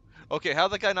 Okay,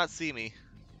 how'd that guy not see me?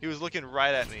 He was looking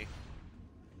right at me.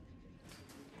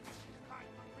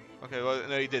 Okay, well,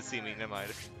 no, he did see me. Never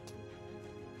mind.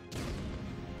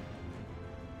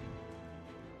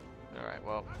 Alright,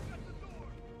 well.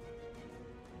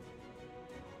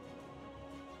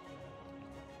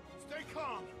 Stay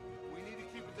calm. We need to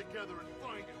keep it together and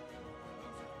find him.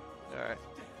 Alright.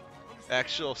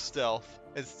 Actual stealth.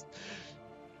 It's...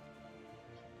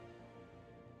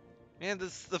 Man,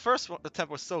 the first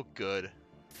attempt was so good.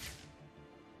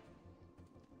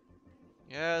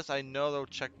 Yes, I know they'll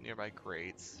check nearby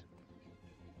crates.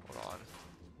 Hold on.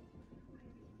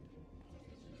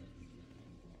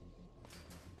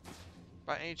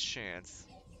 By any chance,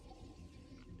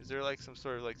 is there like some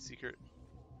sort of like secret?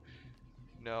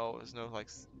 No, there's no like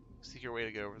secret way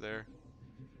to get over there.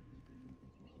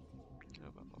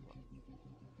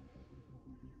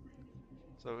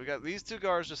 So we got these two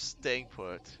guards just staying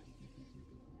put.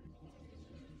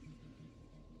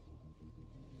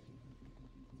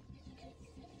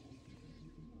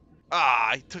 Ah,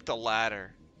 I took the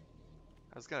ladder.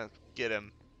 I was gonna get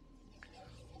him.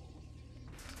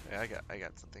 Yeah, I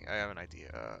got something. I have an idea.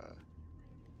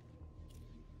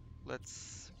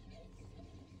 Let's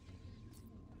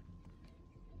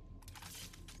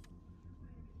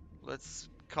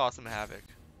cause some havoc.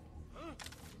 Huh?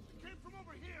 It came from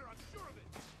over here, I'm sure of it.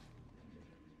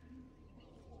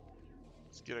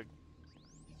 Let's get a.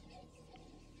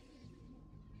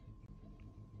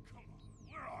 Come on,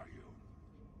 where are you?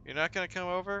 You're not gonna come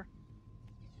over?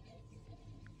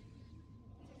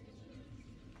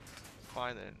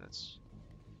 Fine then. Let's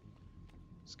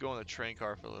go in the train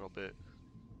car for a little bit.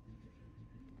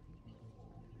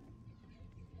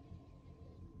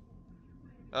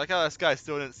 I like how this guy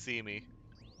still didn't see me.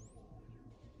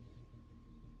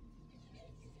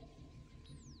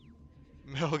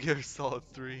 Metal Gear Solid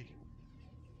 3.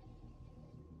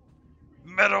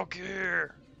 Metal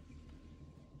Gear!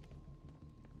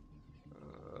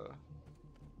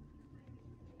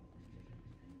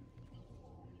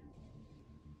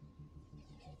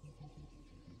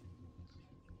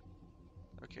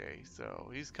 Okay,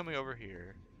 so he's coming over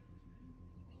here.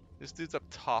 This dude's up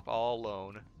top all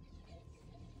alone.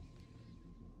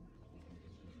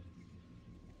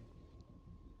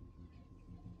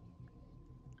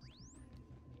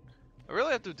 I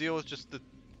really have to deal with just the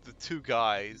two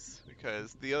guys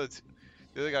because the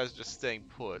other guy's just staying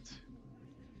put.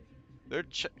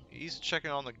 He's checking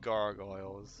on the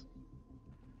gargoyles.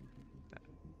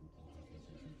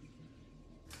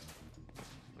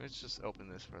 Let's just open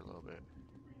this for a little bit.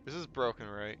 This is broken,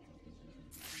 right?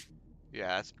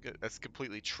 Yeah, that's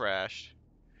completely trashed.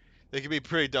 They can be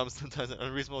pretty dumb sometimes and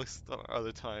unreasonable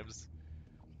other times.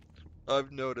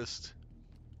 I've noticed.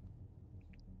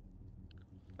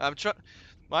 I'm trying.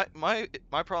 My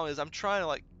problem is I'm trying to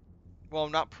like. Well,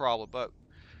 not problem, but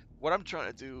what I'm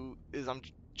trying to do is I'm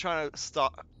trying to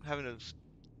stop having to.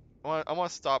 I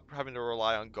want to stop having to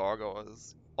rely on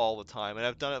gargoyles all the time, and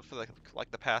I've done it for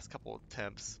like the past couple of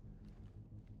attempts.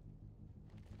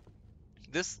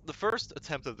 The first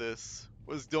attempt of this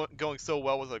was going so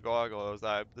well with the gargoyles that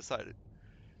I decided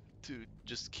to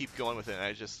just keep going with it, and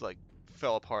I just like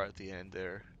fell apart at the end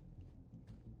there.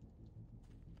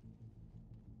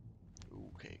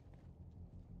 Okay.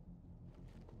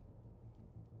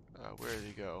 Where did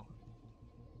he go?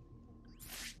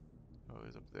 Oh,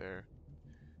 he's up there.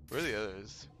 Where are the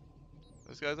others?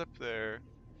 This guy's up there.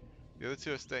 The other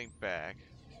two are staying back.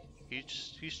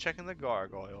 He's checking the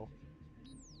gargoyle.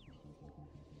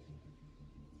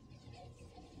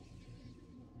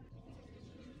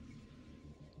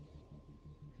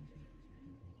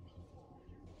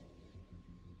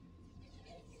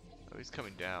 Oh, he's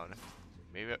coming down.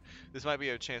 Maybe this might be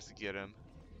a chance to get him.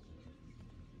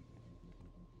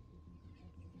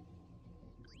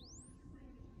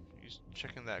 He's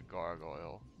checking that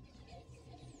gargoyle.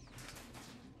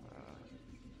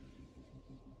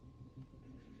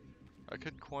 I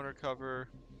could corner cover.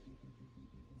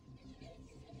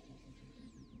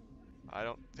 I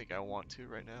don't think I want to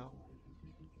right now.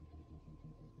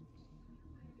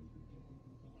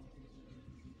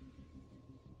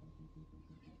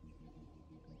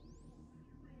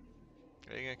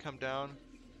 Are you gonna come down?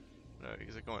 No,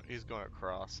 he's going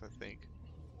across, I think.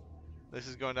 This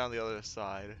is going down the other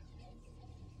side.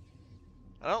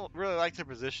 I don't really like their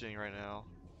positioning right now.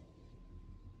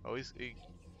 Oh,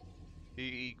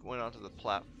 he went onto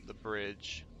the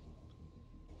bridge.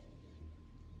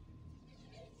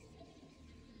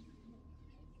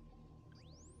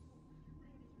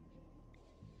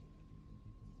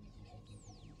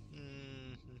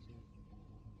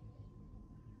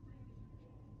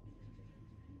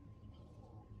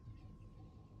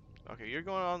 Okay, you're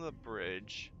going on the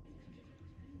bridge.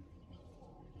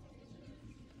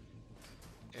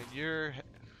 And you're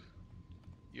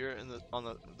in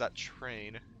on that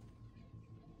train.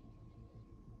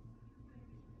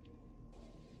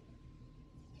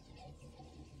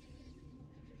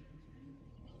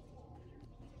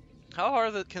 How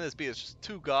hard can this be? It's just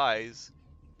two guys.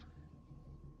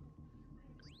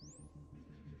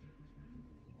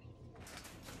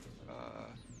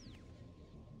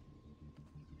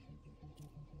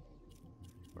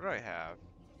 What do I have?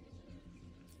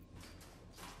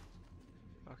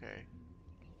 Okay.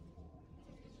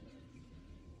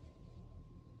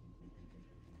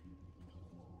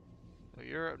 So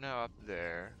you're now up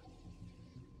there.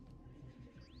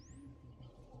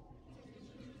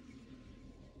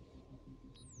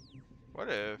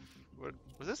 Would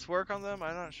this work on them?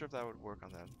 I'm not sure if that would work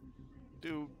on them.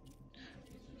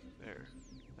 There.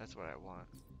 That's what I want.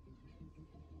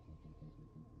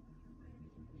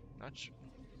 Not sure.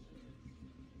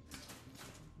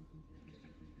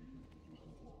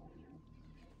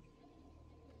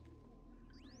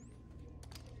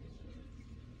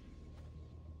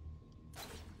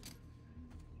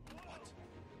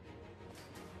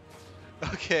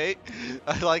 Okay,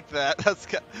 I like that. That's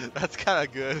kind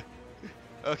of good.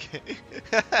 Okay.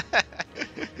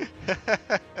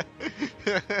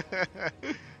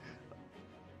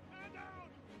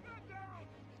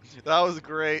 That was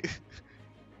great.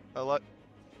 I like.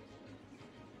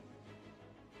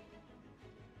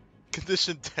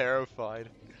 Condition terrified.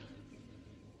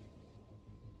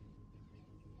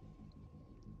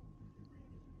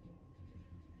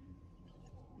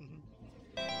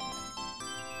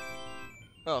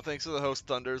 Oh, thanks to the host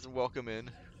Thunders and welcome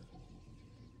in.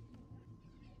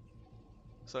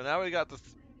 So now we got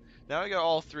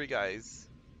all three guys.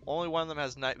 Only one of them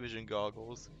has night vision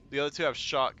goggles. The other two have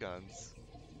shotguns.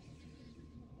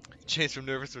 changed from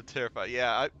nervous to terrified.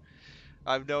 Yeah,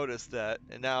 I've noticed that,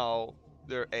 and now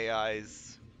their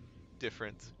AI's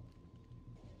different.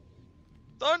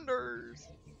 Thunders.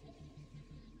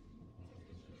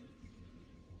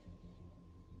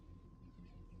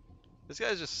 This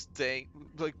guy's just staying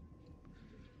like.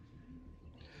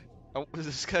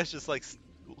 This guy's just like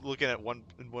looking at one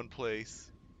place.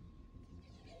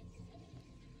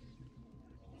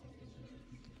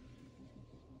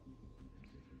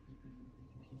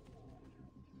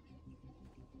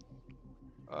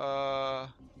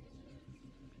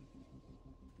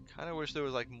 Kind of wish there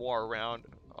was like more around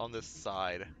on this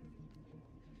side.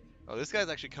 Oh, this guy's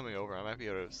actually coming over. I might be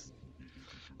able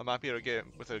to get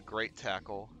him with a great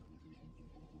tackle.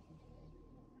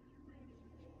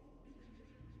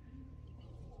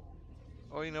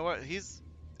 Oh, you know what?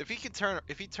 If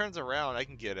he turns around, I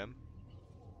can get him.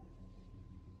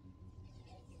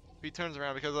 If he turns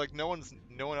around, because like no one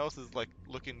else is like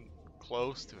looking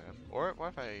close to him. Or what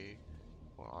if I,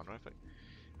 hold on, what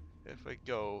if I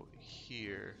go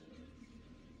here?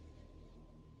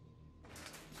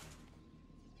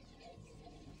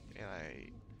 And I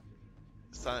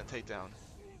silent takedown.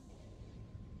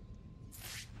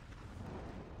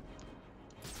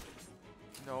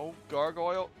 No,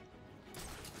 gargoyle.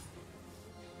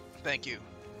 Thank you.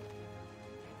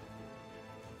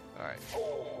 Alright.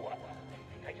 Oh,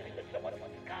 I just let someone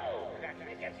go. That's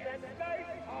against that nice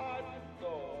hard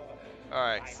door.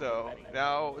 Alright, so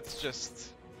now it's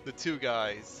just the two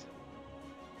guys.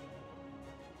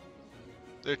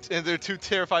 They're too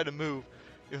terrified to move.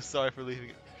 I'm sorry for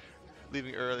leaving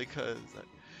early,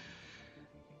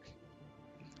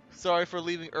 sorry for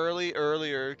leaving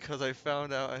earlier because I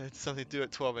found out I had something to do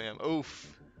at 12 a.m.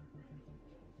 Oof.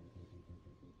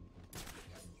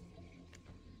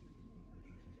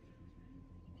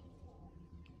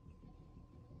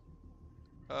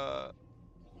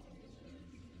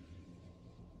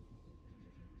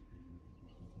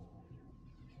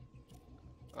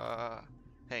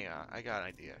 Hang on, I got an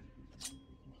idea.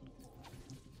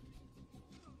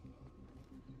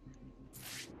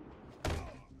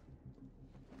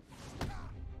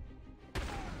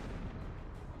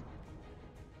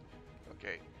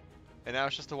 Okay, and now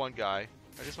it's just the one guy.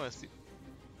 I just want to see.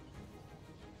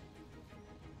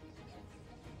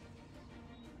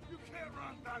 You can't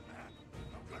run, Batman!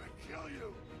 I'm gonna kill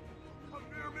you! Come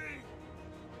near me!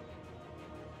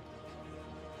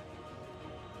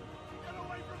 Get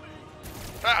away from me!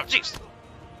 Oh, jeez!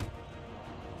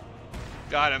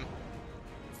 Got him.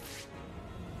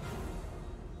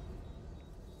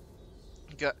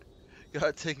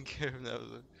 Got taken care of. That was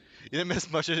you didn't miss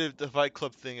much of the Fight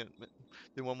Club thing.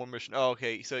 Did one more mission. Oh,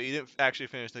 okay. So you didn't actually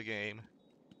finish the game.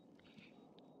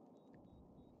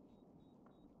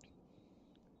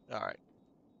 All right.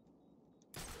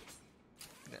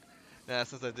 Now,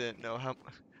 since I didn't know how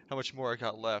much more I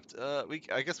got left,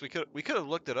 I guess we could have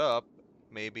looked it up,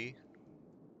 maybe.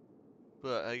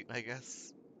 But I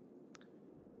guess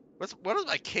what is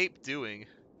my cape doing?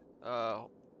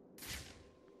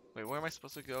 Wait, where am I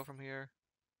supposed to go from here?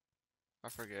 I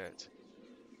forget.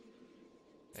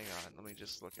 Hang on, let me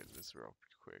just look at this real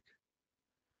quick.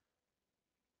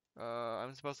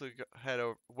 I'm supposed to head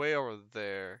way over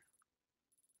there.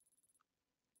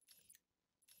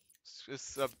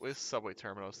 It's subway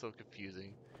terminal. It's so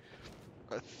confusing.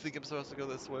 I think I'm supposed to go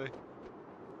this way.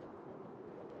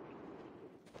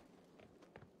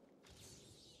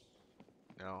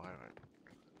 No,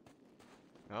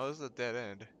 no, this is a dead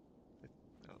end.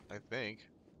 I think.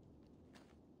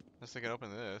 Unless I can open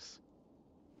this.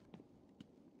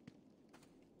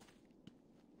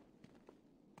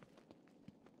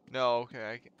 No,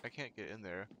 okay, I can't get in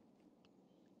there.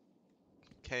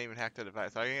 Can't even hack the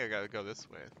device. I think I gotta go this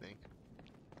way, I think.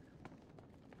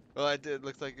 Well, I did.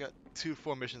 Looks like I got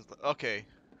 4 missions. Okay.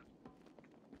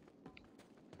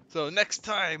 So next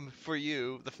time for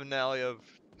you, the finale of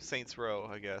Saints Row,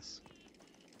 I guess.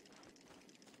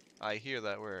 I hear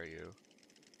that. Where are you?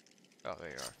 Oh, there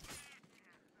you are.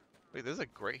 Wait, there's a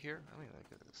grate here? I mean,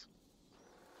 look at this.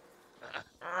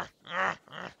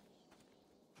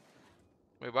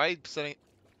 Wait, why are you setting...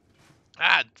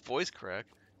 Ah, voice crack.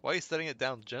 Why are you setting it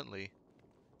down gently?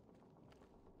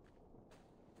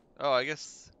 Oh, I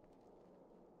guess...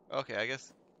 Okay, I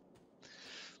guess...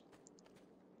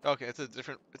 Okay, it's a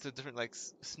different like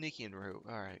sneaking route.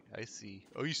 Alright, I see.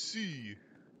 I see!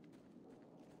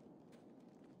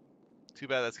 Too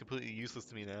bad that's completely useless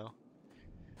to me now.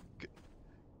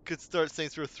 Could start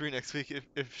Saints Row 3 next week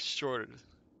if shorted.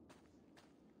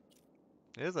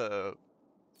 There's a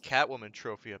Catwoman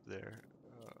trophy up there.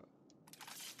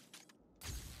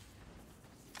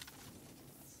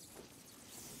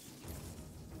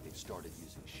 they've started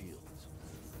using shields.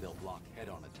 They'll block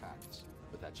head-on attacks,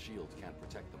 but that shield can't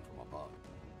protect them from above.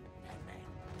 Batman!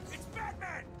 It's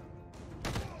Batman!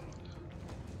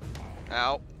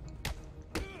 Ow.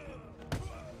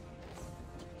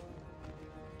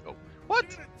 Oh, what?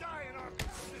 You're gonna die in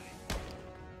Arkham City!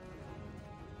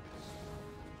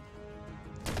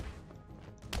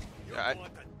 You're Yeah, going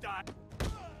to die!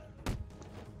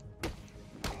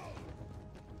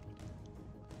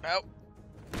 Ow.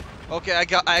 Okay, I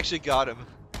actually got him.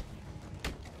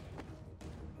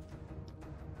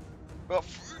 Oh,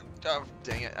 oh,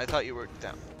 dang it. I thought you were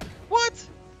down. What?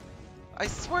 I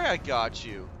swear I got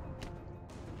you.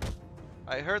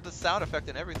 I heard the sound effect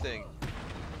and everything.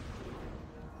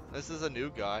 This is a new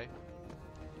guy.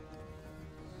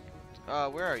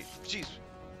 Where are you? Jeez.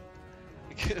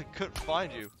 I couldn't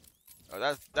find you. Oh,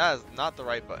 that is not the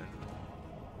right button.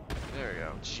 There we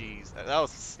go. Jeez. That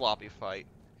was a sloppy fight.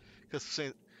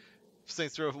 Because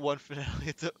Saints Row 1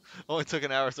 finale only took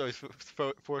an hour, so I was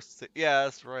forced to say, yeah,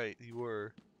 that's right, you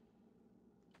were.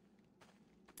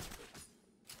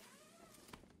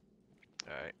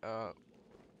 Alright,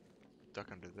 duck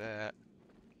under that.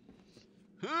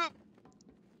 Hoop!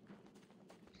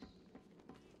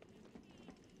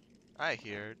 I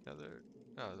hear another,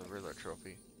 oh, the Riddler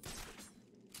trophy.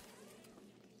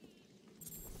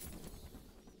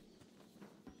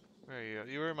 Where are you?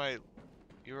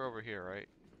 You were over here, right?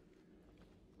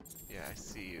 Yeah, I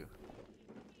see you.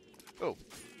 Oh,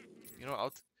 you know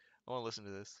what? I want to listen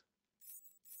to this.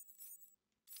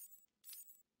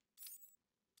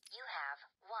 You have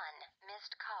one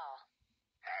missed call.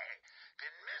 Hey,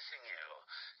 been missing you.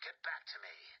 Get back to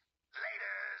me.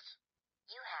 Laters.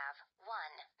 You have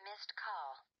one missed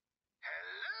call.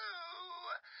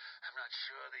 Hello? I'm not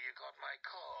sure that you got my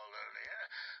call earlier.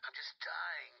 I'm just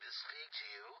dying to speak to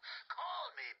you.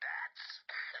 Call me, Bats.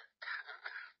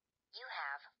 You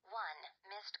have one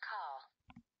missed call.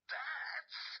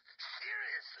 Bats?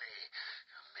 Seriously?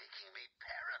 You're making me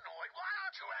paranoid. Why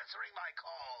aren't you answering my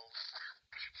calls?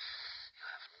 You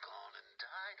haven't gone and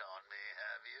died on me,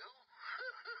 have you?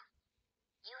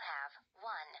 You have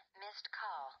one missed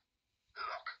call.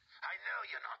 Look, I know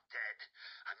you're not dead.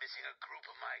 I'm missing a group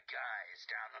of my guys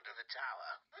down under the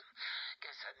tower.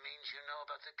 Guess that means you know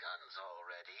about the guns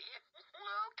already.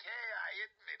 Okay, I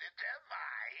admit it, they're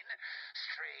mine.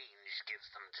 Strange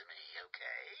gives them to me,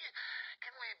 okay?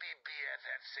 Can we be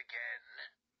BFFs again?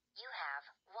 You have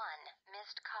one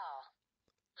missed call.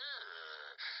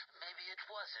 Maybe it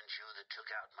wasn't you that took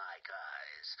out my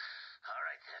guys. All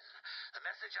right, then. The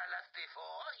message I left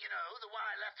before, you know, the one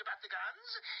I left about the guns,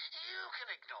 you can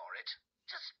ignore it.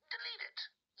 Just delete it.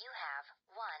 You have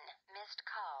one missed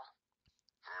call.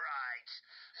 Right.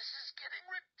 This is getting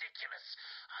ridiculous.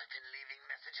 I've been leaving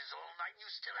messages all night and you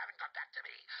still haven't got back to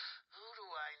me. Who do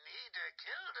I need to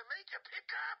kill to make a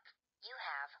pickup? You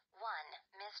have one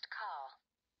missed call.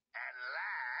 And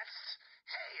last,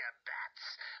 hey, Bats,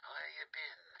 where you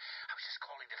been? I was just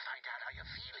calling to find out how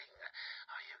you're feeling.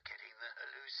 Are you getting the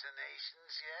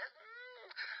hallucinations yet?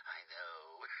 I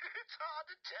know, it's hard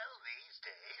to tell these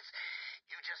days.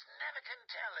 You just never can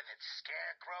tell if it's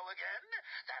Scarecrow again,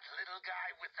 that little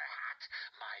guy with the hat,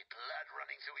 my blood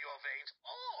running through your veins,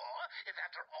 or if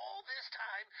after all this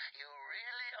time, you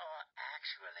really are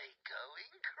actually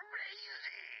going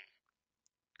crazy.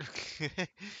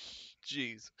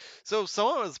 Jeez. So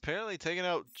someone was apparently taking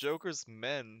out Joker's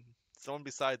men. Someone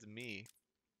besides me.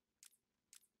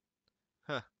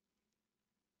 Huh.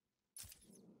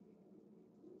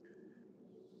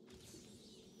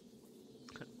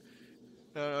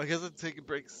 I guess I'm taking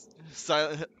breaks.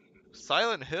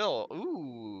 Silent Hill.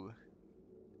 Ooh.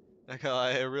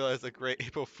 I realized a great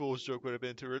April Fool's joke would have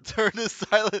been to return to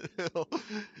Silent Hill.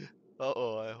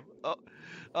 Uh-oh.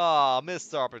 Oh,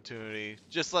 missed opportunity.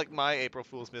 Just like my April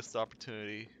Fool's missed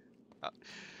opportunity.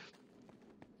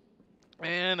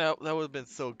 Man, that would have been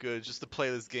so good just to play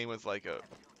this game with like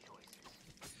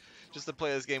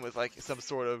some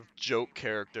sort of joke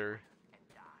character.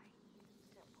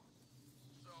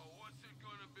 So, what's it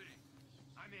gonna be?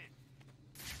 I'm in.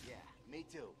 Yeah, me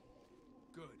too.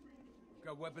 Good.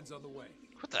 Got weapons on the way.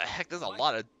 What the heck? There's a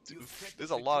lot of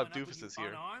doofuses here.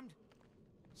 Unarmed?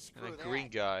 And a green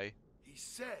guy. He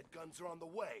said guns are on the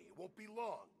way. It won't be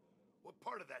long. What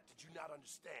part of that did you not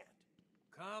understand?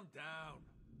 Calm down.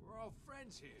 We're all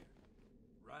friends here,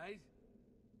 right?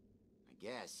 I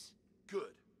guess.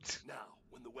 Good. Now,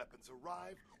 when the weapons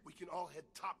arrive, we can all head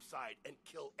topside and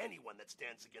kill anyone that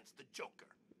stands against the Joker.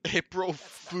 April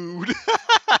food.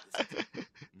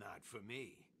 Not for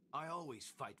me. I always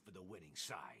fight for the winning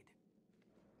side.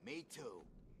 Me too.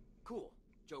 Cool.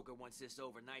 Joker wants this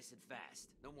over nice and fast.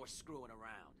 No more screwing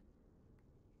around.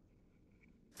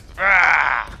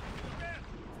 Ah!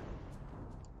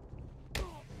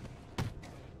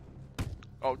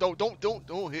 Oh,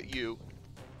 don't hit you.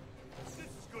 This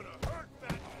is gonna hurt,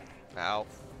 Batman. Ow.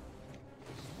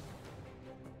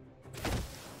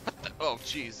 What the? Oh,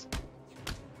 jeez.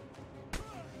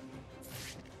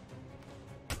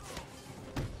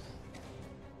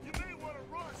 You may want to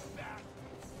run, Bat.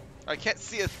 I can't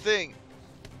see a thing.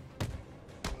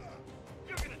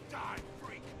 You're gonna die,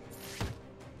 freak.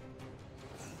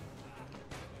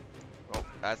 Oh,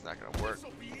 that's not gonna work.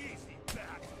 This'll be easy,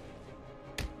 Bat.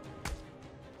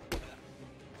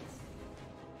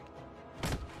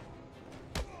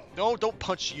 No, don't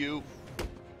punch you.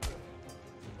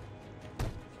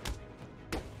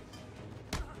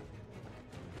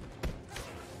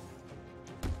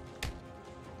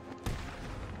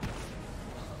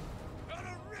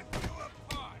 Gonna rip you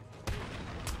apart.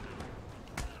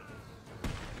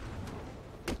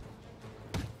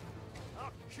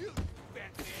 I'll kill you,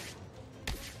 Batman.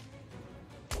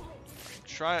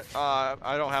 Try.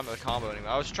 I don't have the combo anymore.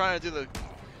 I was trying to do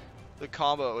the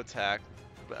combo attack,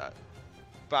 but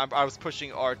I was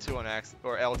pushing R2 on accident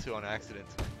or L2 on accident.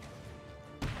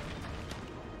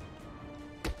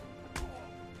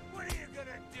 What are you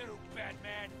gonna do,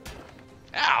 Batman?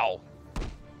 Ow!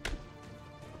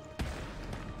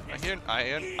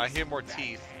 I hear more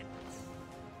teeth.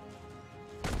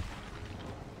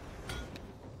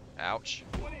 Ouch.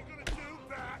 What are you gonna do,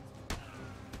 Bat?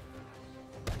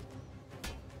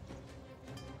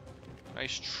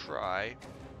 Nice try.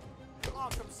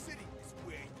 Arkham City is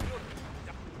where you're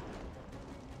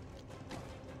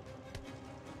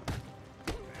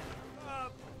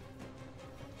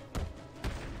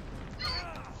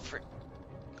Frick.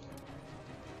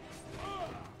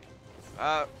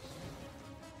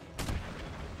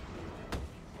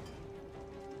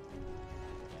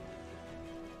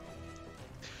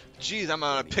 Jeez, I'm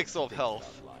on a pixel of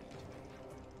health.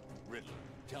 Riddler,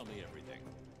 tell me everything.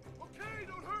 Okay,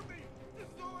 don't hurt me. This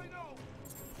is all I know.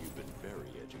 You've been very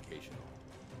educational.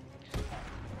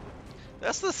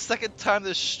 That's the second time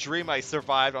this stream I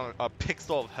survived on a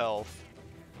pixel of health.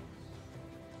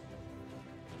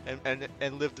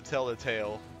 And lived to tell the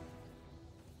tale.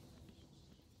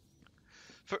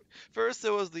 First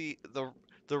it was the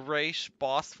Raish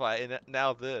boss fight, and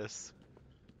now this.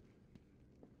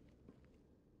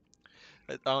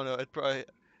 I don't know, I'd probably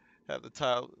have the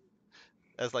title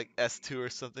as like S2 or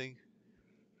something.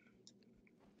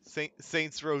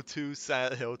 Saints Row 2,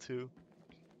 Silent Hill 2.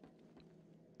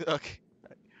 Okay,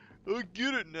 I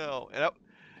get it now. And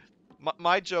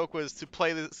my joke was to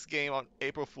play this game on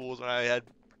April Fools when I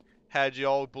had you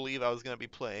all believe I was gonna be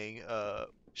playing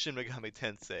Shin Megami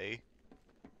Tensei.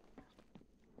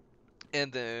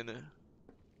 And then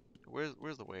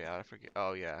where's the way out? I forget.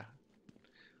 Oh yeah.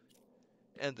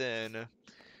 And then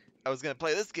I was gonna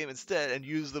play this game instead and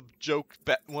use the joke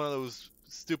one of those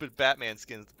stupid Batman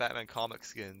skins, the Batman comic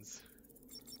skins.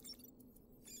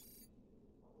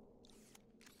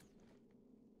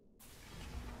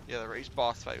 Yeah, the race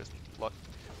boss fight was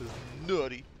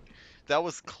nutty. That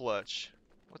was clutch.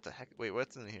 What the heck? Wait,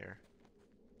 what's in here?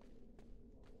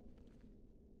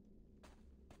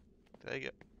 Did I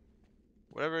get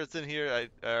whatever it's in here?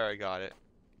 I got it.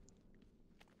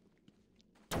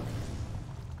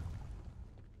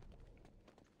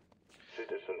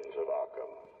 Citizens of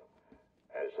Arkham,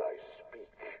 as I speak,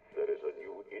 there is a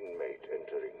new inmate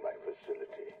entering my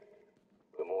facility.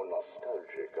 The more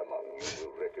nostalgic among you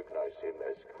will recognize him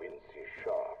as Quincy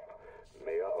Sharp,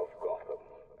 Mayor of Gotham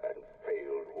and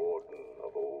failed warden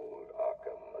of old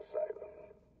Arkham Asylum.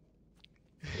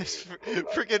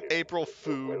 Freaking April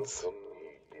Foods.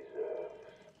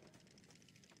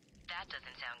 That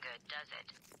doesn't sound good, does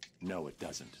it? No, it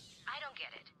doesn't. I don't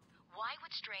get it. Why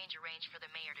would Strange arrange for the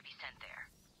mayor to be sent there?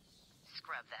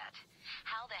 Scrub that.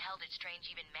 How the hell did Strange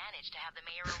even manage to have the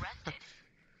mayor arrested?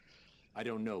 I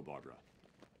don't know, Barbara.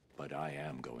 But I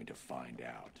am going to find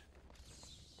out.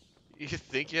 You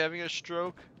think you're having a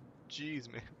stroke?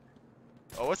 Jeez, man.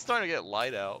 Oh, it's starting to get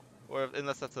light out. Or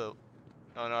unless that's a...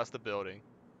 Oh, no, that's the building.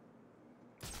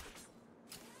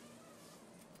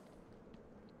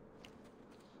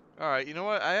 Alright, you know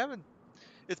what? I haven't...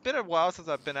 It's been a while since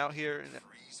I've been out here. And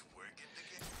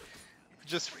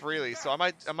just freely, so I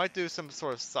might do some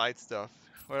sort of side stuff.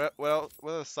 What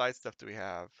other side stuff do we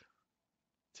have?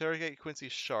 Interrogate Quincy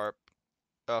Sharp.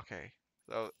 Okay,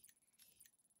 so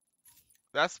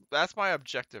that's my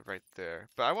objective right there.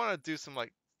 But I want to do some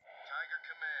like. Tiger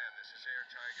Command, this is Air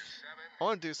Tiger 7. I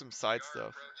want to do some side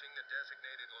stuff. Approaching the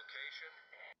designated location.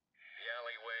 The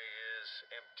alleyway is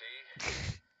empty.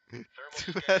 Thermal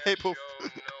Too bad scans April. show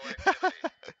no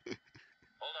activity.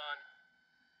 Hold on.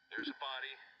 There's a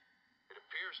body.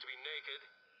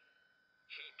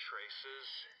 Heat traces.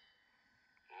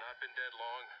 Not been dead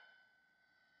long.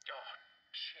 Oh,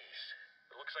 jeez.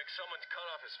 It looks like someone's cut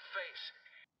off his face.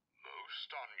 Most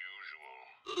unusual.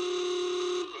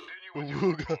 Continue with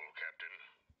your patrol, Captain.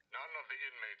 None of the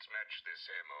inmates match this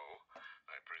MO.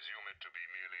 I presume it to be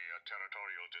merely a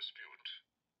territorial dispute.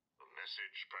 A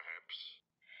message, perhaps?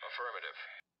 Affirmative.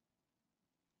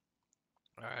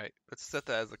 Alright, let's set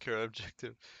that as a current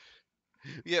objective.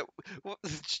 Yeah,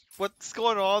 what's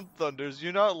going on, Thunders?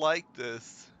 You're not like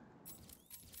this.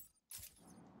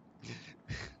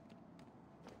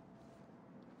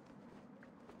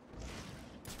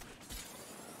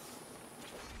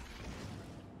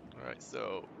 Alright,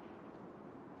 so...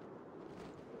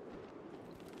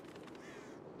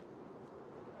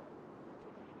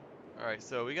 Alright,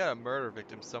 so we got a murder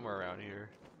victim somewhere around here.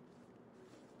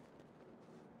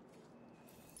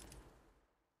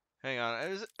 Hang on,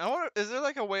 is there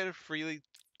like a way to freely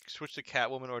switch to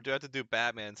Catwoman, or do I have to do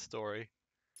Batman's story?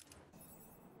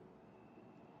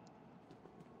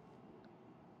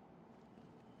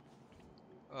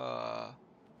 They're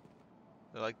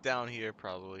like down here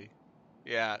probably.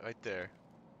 Yeah, right there.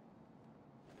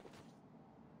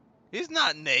 He's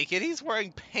not naked, he's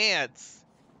wearing pants!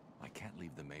 I can't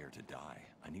leave the mayor to die.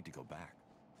 I need to go back.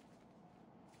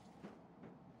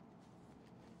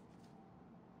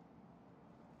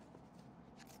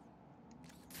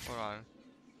 Hold on.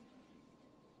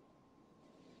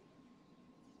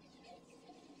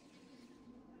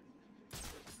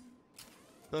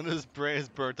 Thunder's brain is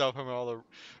burnt out from all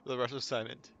the rush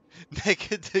assignment.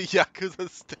 Naked to Yakuza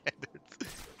standards.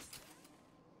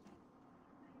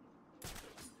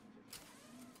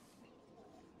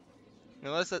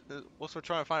 Unless we're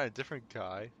trying to find a different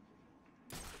guy.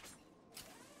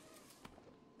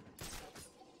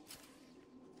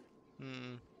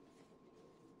 Hmm.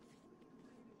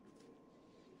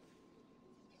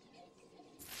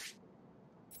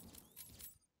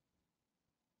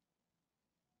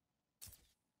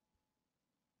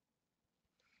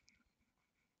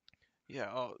 Yeah,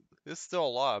 oh, there's still a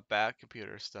lot of bad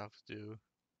computer stuff to do.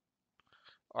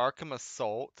 Arkham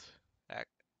Assault.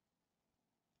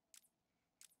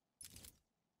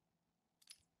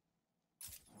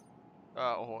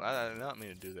 Oh, I did not mean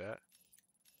to do that.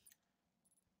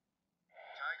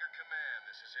 Tiger Command,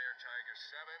 this is Air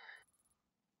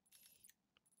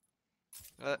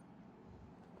Tiger 7.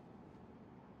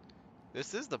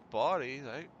 This is the body,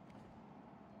 right?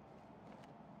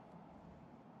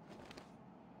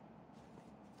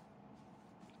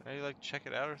 Can I like check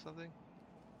it out or something?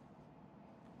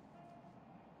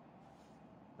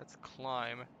 Let's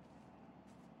climb.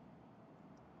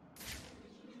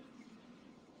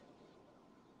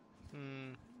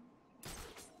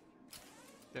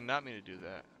 Did not mean to do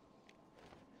that.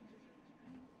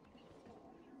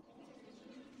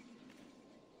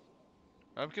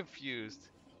 I'm confused.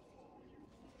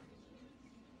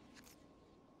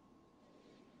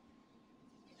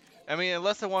 I mean,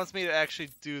 unless it wants me to actually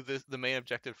do the main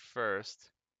objective first.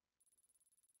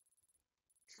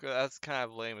 That's kind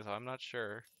of lame, so I'm not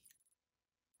sure.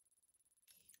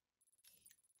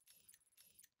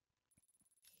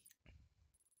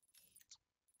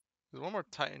 There's one more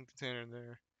Titan container in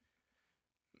there.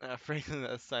 Frankly,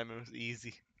 that assignment was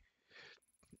easy.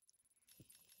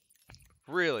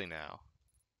 Really now.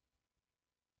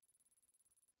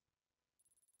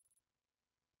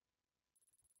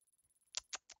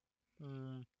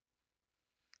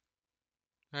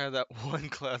 I had that one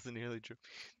class in nearly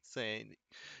saying,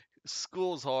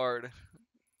 school's hard.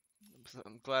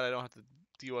 I'm glad I don't have to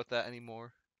deal with that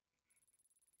anymore.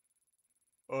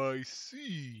 I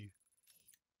see.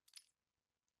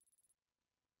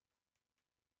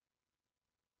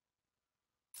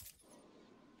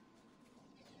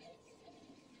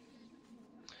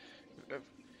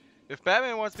 If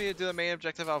Batman wants me to do the main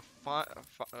objective, I'll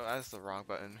that's the wrong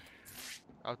button.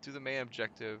 I'll do the main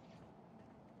objective.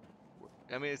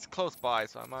 I mean, it's close by,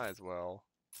 so I might as well.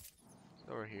 It's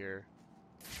over here.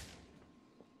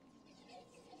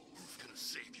 Who's gonna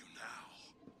save you now?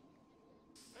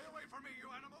 Stay away from me, you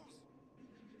animals!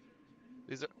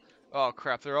 These are... Oh,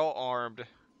 crap. They're all armed.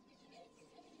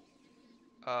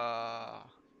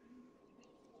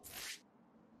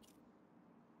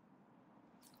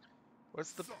 What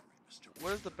is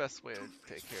the best way to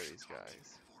take care of these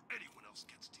guys? Anyone else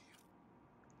gets to you.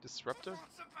 Disruptor?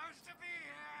 Not supposed to be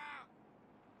here!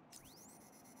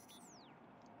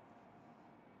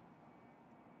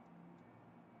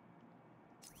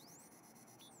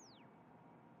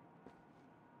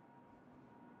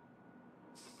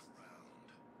 Look around.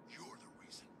 You're the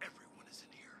reason everyone is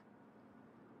in here.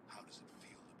 How does it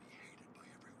feel to be hated by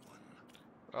everyone?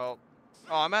 Well,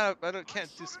 Oh, I'm out of, can't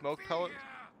do smoke pellet.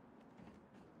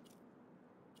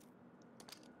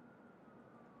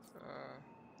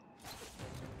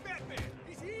 Batman,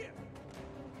 he's here.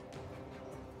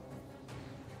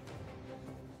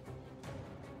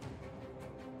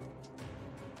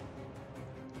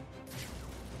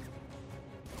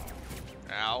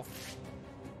 Ow.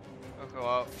 I'll go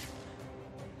out.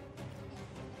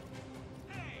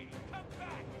 Hey, come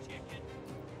back, chicken.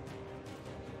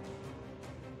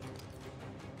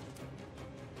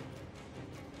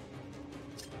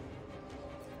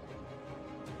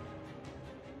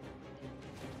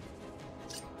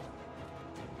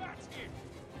 That's it.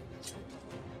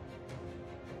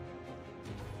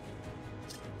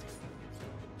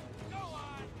 Go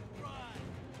on, run.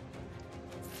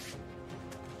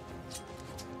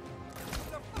 There's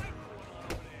a fight going on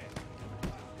over there.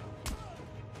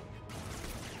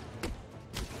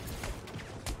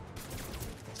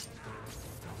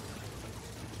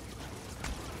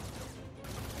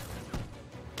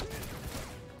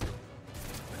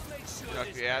 We'll make sure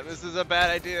this Okay, yeah, this is a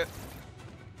bad idea.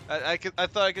 I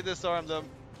thought I could disarm them.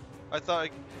 I thought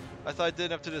I did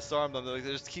enough to disarm them. They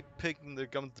just keep picking their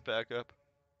guns back up.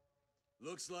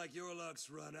 Looks like your luck's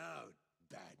run out,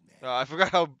 Batman. Oh, I forgot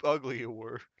how ugly you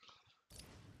were.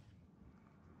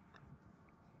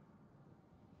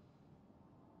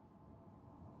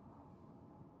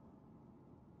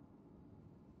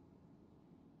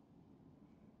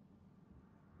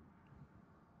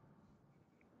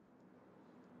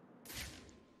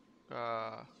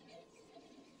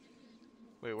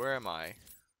 Wait, where am I?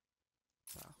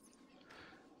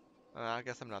 Oh. I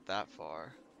guess I'm not that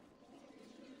far.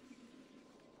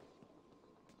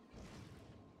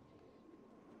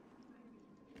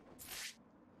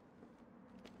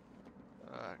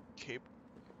 Cape.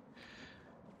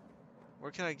 Where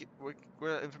can I get?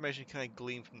 Where information can I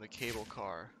glean from the cable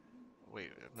car? Wait,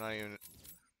 I'm not even.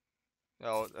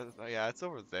 Oh, yeah, it's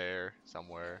over there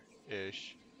somewhere,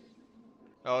 ish.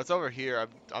 Oh, it's over here.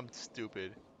 I'm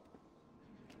stupid.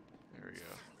 There we go.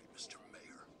 Mr.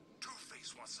 Mayor,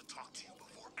 Two-Face wants to talk to you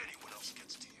before anyone else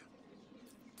gets to you.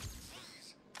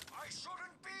 Please, I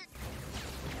shouldn't be.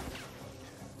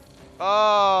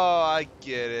 Oh, I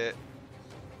get it.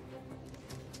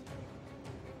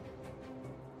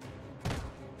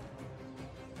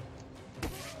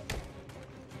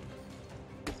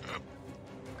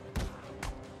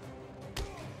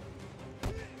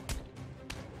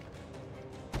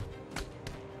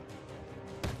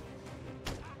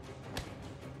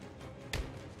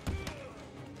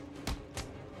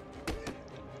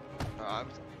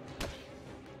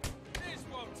 This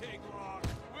won't take long.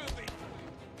 We'll be.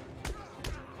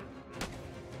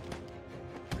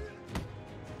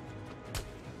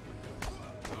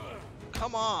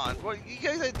 Come on! What? You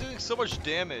guys are doing so much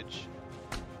damage.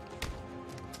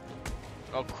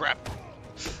 Oh crap!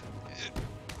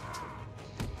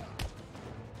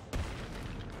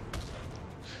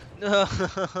 No.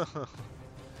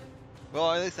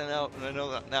 Well, at least I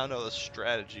now know the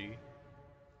strategy.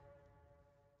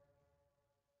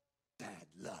 Bad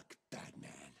luck,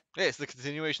 Batman. Hey, it's the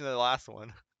continuation of the last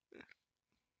one.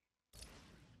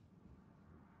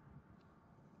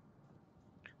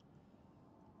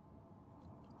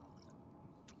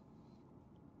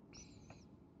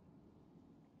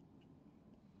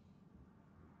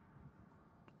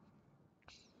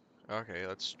 Okay,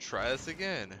 let's try this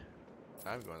again.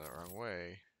 I'm going the wrong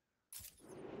way.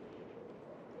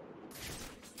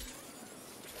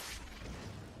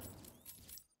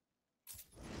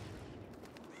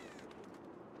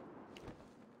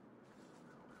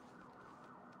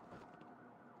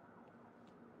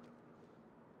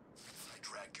 I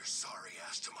drag your sorry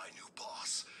ass to my new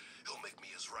boss. He'll make me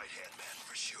his right-hand man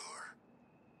for sure.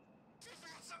 She's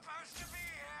not supposed to be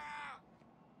here!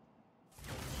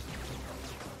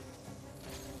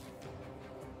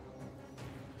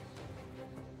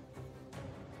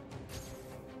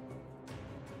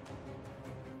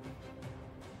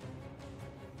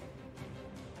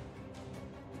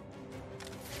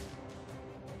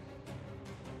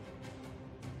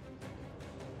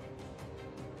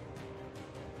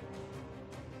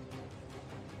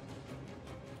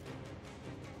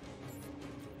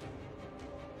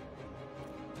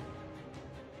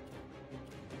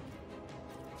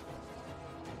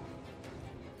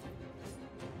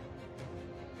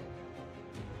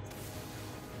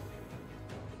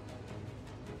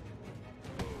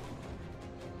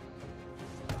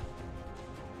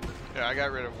 Yeah, I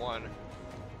got rid of one.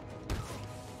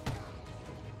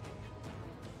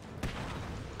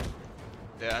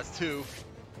 Yeah, that's 2.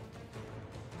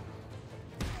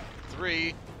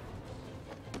 3.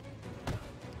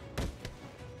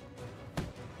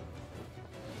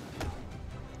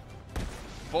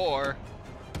 4.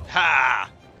 Ha!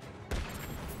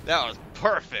 That was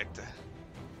perfect.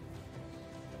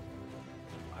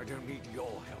 I don't need your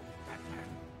help, Batman.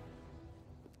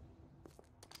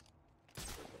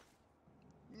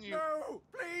 No!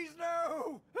 Please,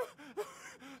 no!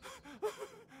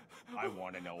 I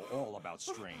want to know all about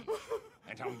Strange,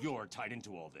 and how you're tied into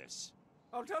all this.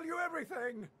 I'll tell you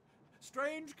everything!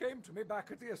 Strange came to me back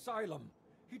at the asylum.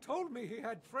 He told me he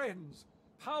had friends.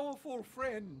 Powerful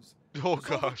friends. Oh, the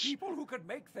sort of gosh. people who could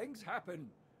make things happen.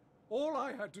 All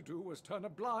I had to do was turn a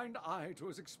blind eye to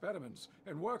his experiments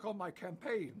and work on my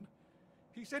campaign.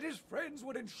 He said his friends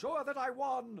would ensure that I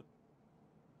won.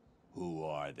 Who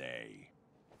are they?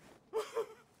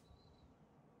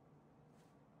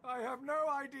 I have no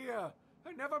idea.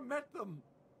 I never met them.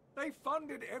 They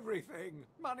funded everything.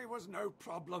 Money was no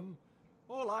problem.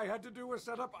 All I had to do was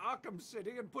set up Arkham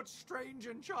City and put Strange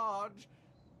in charge.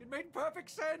 It made perfect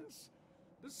sense.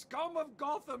 The scum of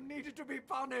Gotham needed to be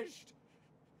punished.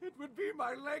 It would be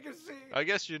my legacy. I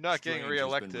guess you're not getting Strange has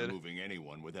been reelected. removing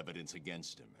anyone with evidence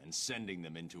against him and sending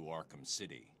them into Arkham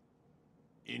City.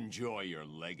 Enjoy your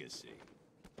legacy.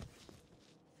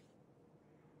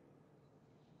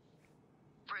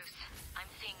 Bruce, I'm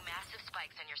seeing massive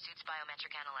spikes in your suit's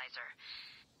biometric analyzer.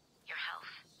 Your health.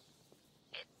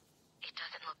 It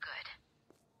doesn't look good.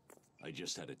 I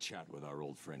just had a chat with our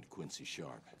old friend Quincy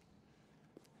Sharp.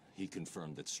 He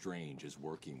confirmed that Strange is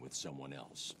working with someone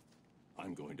else.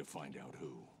 I'm going to find out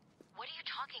who. What are you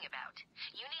talking about?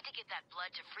 You need to get that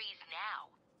blood to freeze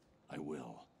now. I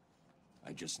will.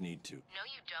 I just need to. No,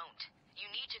 you don't. You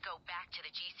need to go back to the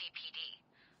GCPD.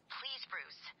 Please,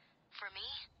 Bruce. For me?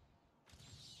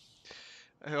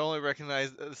 I only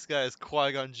recognize this guy as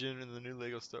Qui-Gon Jinn in the new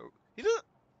Lego Star Wars. He doesn't.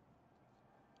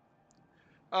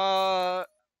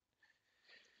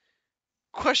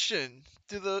 Question: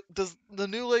 does the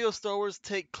new Lego Star Wars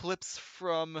take clips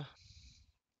from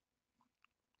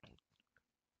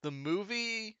the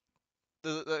movie?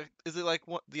 Is it like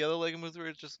what the other Lego movies where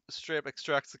it just straight up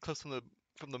extracts the clips from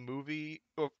the movie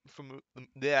or from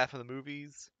the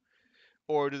movies,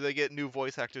 or do they get new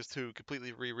voice actors to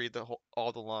completely reread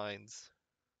all the lines?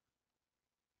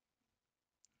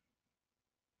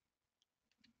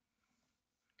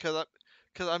 Cause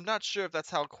I'm not sure if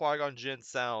that's how Qui-Gon Jinn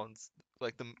sounds.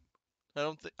 Like I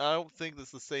don't think that's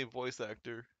the same voice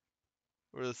actor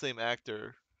or the same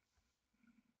actor.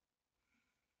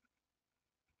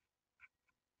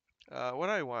 What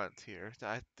do I want here?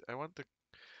 I want the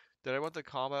Did I want the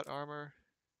combat armor?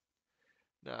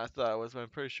 No, I thought it was, but I'm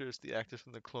pretty sure it's the actors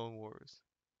from the Clone Wars.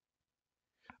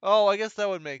 Oh, I guess that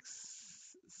would make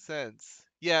sense.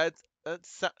 Yeah,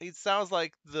 it sounds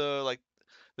like the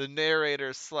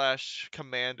narrator slash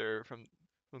commander from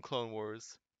Clone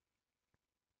Wars.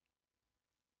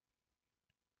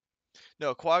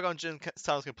 No, Qui-Gon Jinn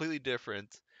sounds completely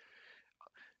different.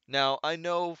 Now, I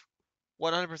know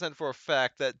 100% for a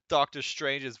fact that Doctor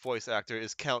Strange's voice actor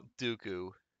is Count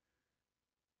Dooku.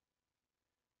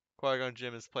 Qui-Gon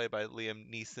Jinn is played by Liam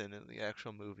Neeson in the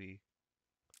actual movie.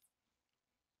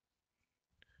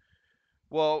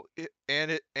 Well,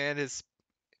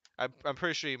 I'm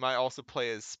pretty sure he might also play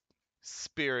as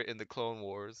Spirit in the Clone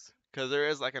Wars, because there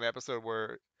is like an episode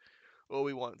where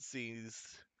Obi-Wan sees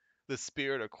the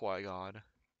spirit of Qui-Gon,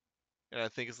 and I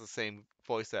think it's the same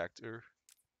voice actor.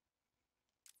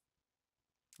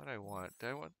 What do I want? Do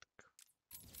I want?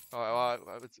 Oh, I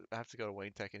have to go to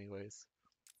Wayne Tech anyways.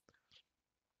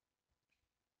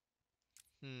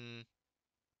 I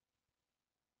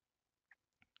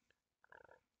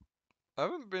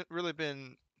haven't really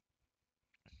been.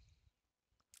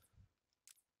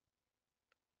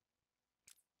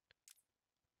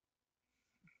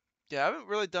 Yeah, I haven't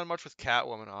really done much with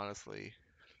Catwoman, honestly.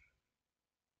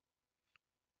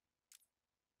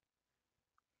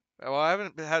 Well, I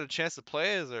haven't had a chance to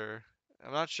play as her.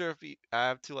 I'm not sure if I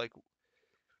have to like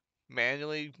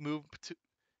manually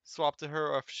swap to her,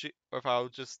 or if I'll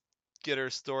just get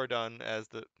her store done as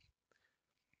the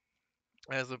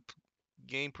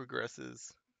game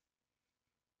progresses.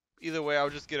 Either way, I'll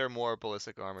just get her more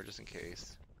ballistic armor just in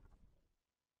case.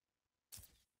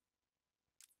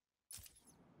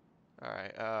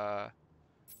 Alright,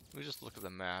 let me just look at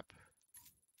the map.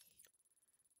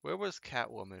 Where was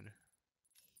Catwoman?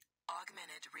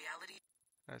 Augmented reality.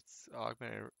 That's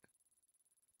augmented.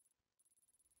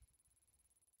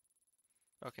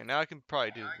 Okay, now I can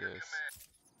probably do this.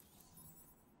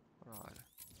 Hold on.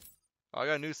 Oh, I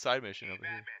got a new side mission over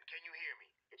here. Batman, can you hear me?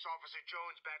 It's Officer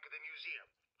Jones back at the museum.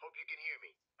 Hope you can hear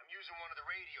me. I'm using one of the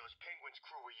radios Penguin's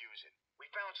crew are using. We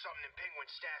found something in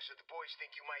Penguin's stash that the boys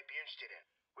think you might be interested in.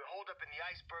 We're holed up in the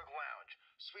Iceberg Lounge.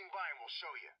 Swing by and we'll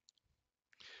show you.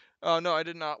 Oh no, I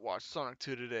did not watch Sonic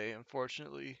 2 today,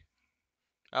 unfortunately.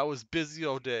 I was busy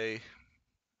all day.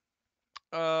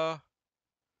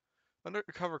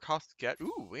 Undercover cost get.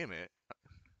 Ooh, wait a minute.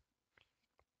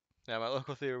 Yeah, my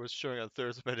local theater was showing on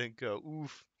Thursday, but I didn't go.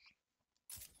 Oof.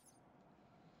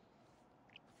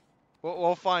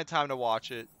 We'll find time to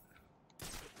watch it.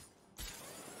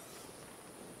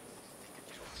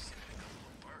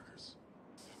 Burgers.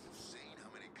 Seen how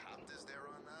many copters there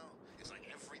are now? It's like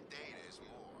every day there's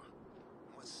more.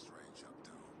 What's Strange up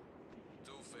to?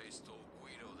 Two-Face told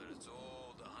Guido that it's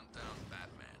all to hunt down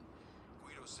Batman.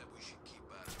 Guido said we should keep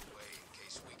out of the way in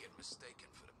case we get mistaken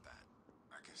for the Bat.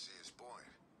 I can see his point.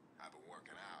 I've been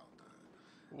working out.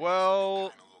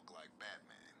 Well, Look like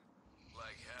Batman.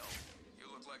 Like hell. You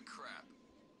look like crap.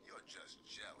 You're just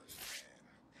jealous,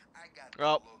 man. I got the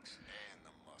looks and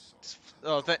the muscle.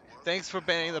 Oh, thanks for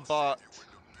banning the bot. When the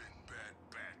big bad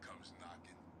bat comes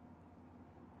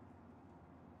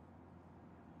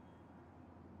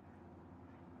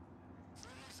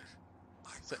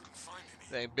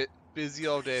knocking. Dang, busy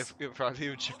all day. Probably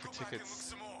even check for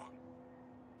tickets.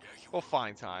 We'll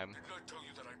find time. Didn't I tell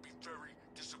you that I'd be very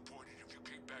disappointed if you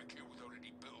came back here without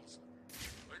any bills?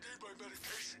 I need my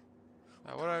medication.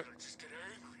 What I just get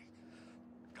angry.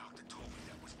 Doctor told me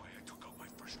that was why I took out my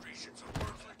frustrations on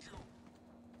birds like you.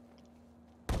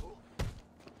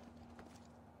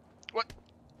 What?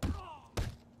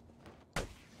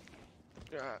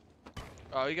 Yeah.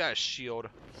 Oh, you got a shield.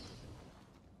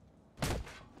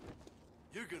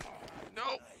 You're gonna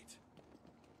no.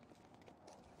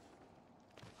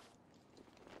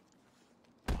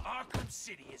 Arkham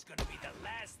City is gonna be the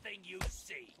last thing you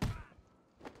see.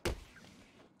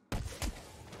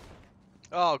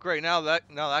 Oh, great! Now that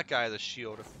guy has a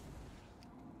shield.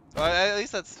 Well, at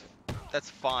least that's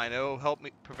fine. It'll help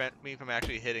me prevent me from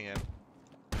actually hitting him.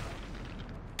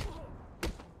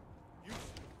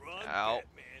 Run, Ow. Batman.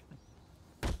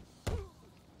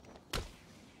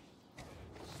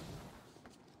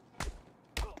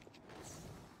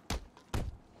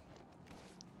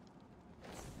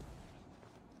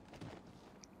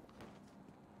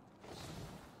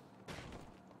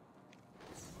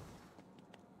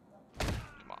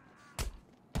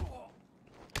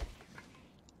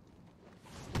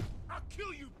 I'll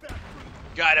kill you, Bat.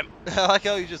 Got him. I like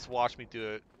how you just watched me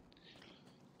do it.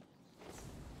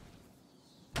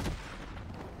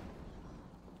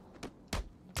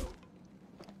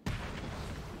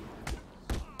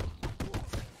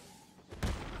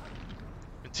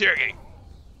 Interrogate.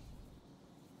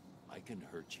 I can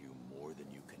hurt you more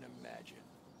than you can imagine.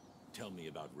 Tell me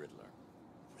about Riddler.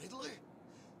 Riddler?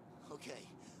 Okay,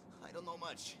 I don't know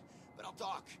much, but I'll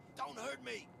talk. Don't hurt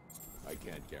me. I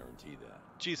can't guarantee that.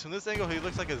 Jeez, from this angle he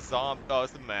looks like a zombie. Oh,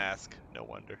 it's the mask. No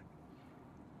wonder.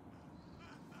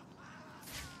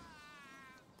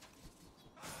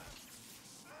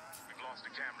 We've lost a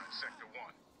camera in Sector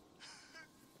 1.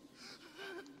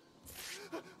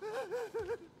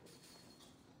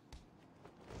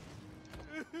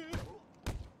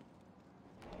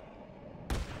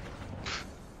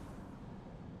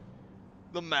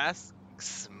 The mask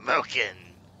smoking.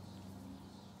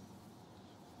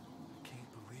 I can't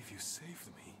believe you saved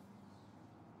me.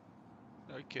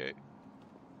 Okay.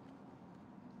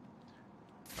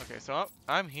 Okay, so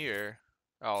I'm here.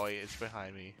 Oh wait, it's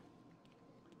behind me.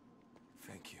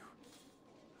 Thank you.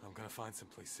 I'm gonna find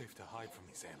someplace safe to hide from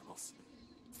these animals.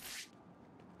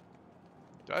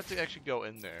 Do I have to actually go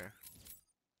in there?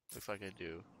 Looks like I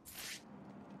do.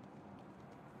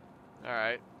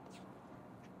 Alright.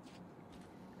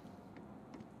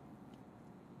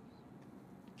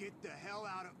 Get the hell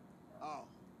out of... Oh,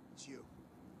 it's you.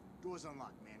 Door's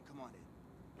unlocked, man. Come on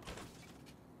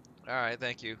in. Alright,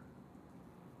 thank you.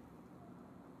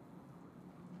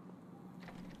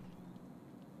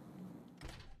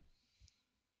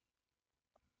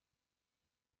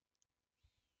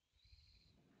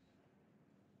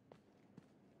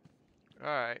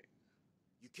 Alright.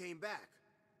 You came back.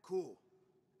 Cool.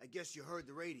 I guess you heard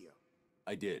the radio.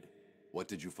 I did. What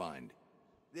did you find?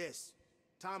 This.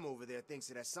 Tom over there thinks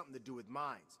it has something to do with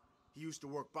mines. He used to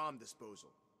work bomb disposal.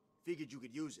 Figured you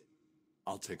could use it.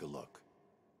 I'll take a look.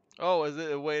 Oh, is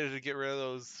it a way to get rid of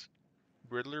those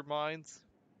Riddler mines?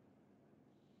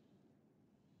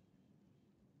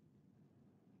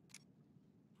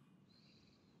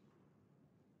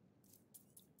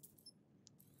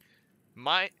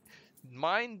 Mine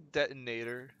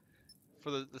detonator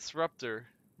for the disruptor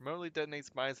remotely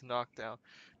detonates mines to knock down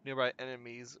nearby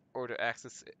enemies or to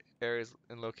access areas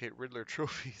and locate Riddler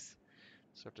trophies.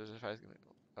 Disruptor device.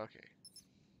 Okay.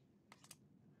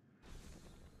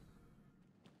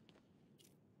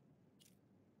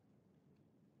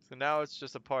 So now it's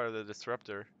just a part of the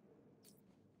disruptor.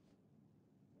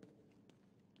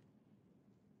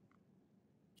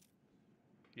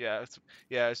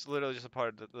 It's literally just a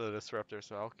part of the disruptor,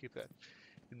 so I'll keep that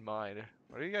in mind.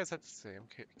 What do you guys have to say? I'm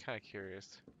kind of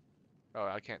curious. Oh,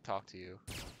 I can't talk to you.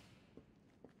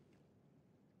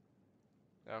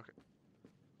 Okay.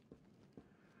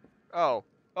 Oh,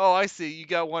 I see. You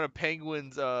got one of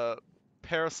Penguin's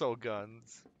parasol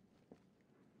guns.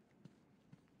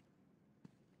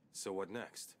 So what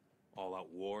next? All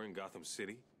out war in Gotham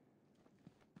City?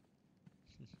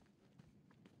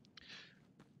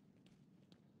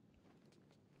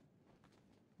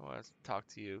 I want to talk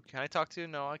to you. Can I talk to you?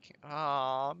 No, I can't.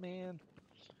 Aw, man.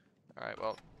 Alright,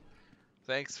 well,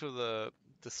 thanks for the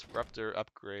disruptor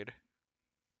upgrade.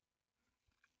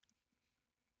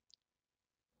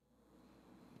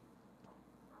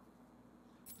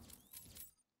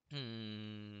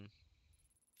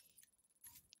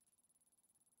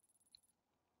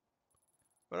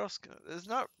 What else? There's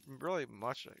not really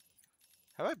much.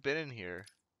 Have I been in here?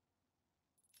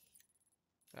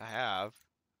 I have.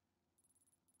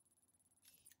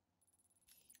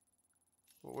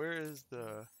 But where is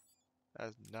the...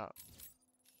 That's not...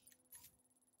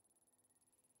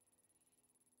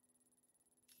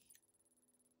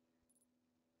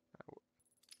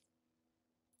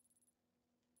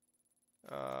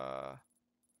 Uh...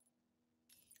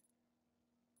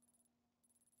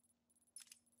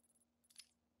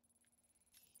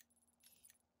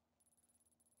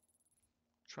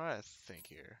 Trying to think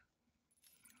here.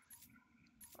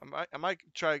 I might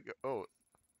try... Oh.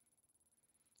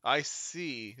 I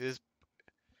see. There's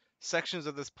sections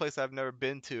of this place I've never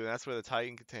been to, and that's where the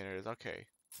Titan container is. Okay.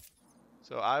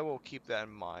 So I will keep that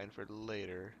in mind for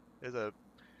later. There's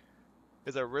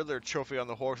a Riddler trophy on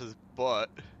the horse's butt.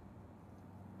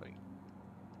 Like,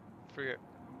 forget.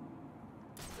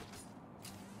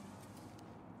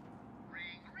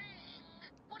 Ring, ring.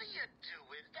 What are you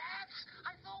doing, Bats?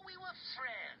 I thought we were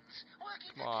friends,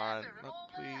 working Come on, together and all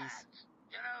please. that.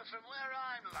 You know, from where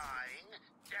I'm lying,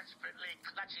 desperately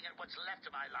clutching at what's left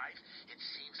of my life, it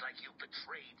seems like you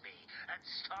betrayed me and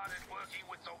started working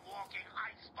with the walking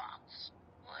icebox.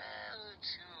 Well,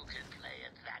 two can play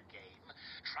at that game.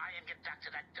 Try and get back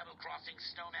to that double-crossing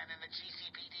snowman in the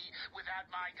GCPD without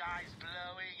my guys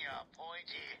blowing your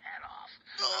pointy head off.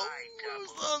 Oh, I who's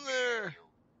double on there? you.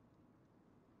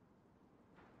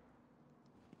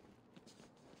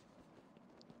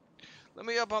 Let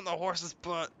me up on the horse's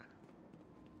butt.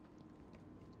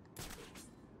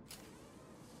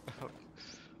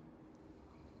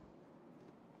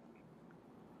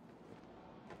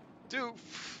 Dude.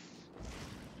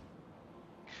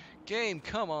 Game,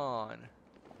 come on.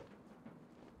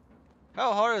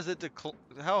 How hard is it to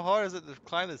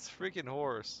climb this freaking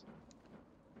horse?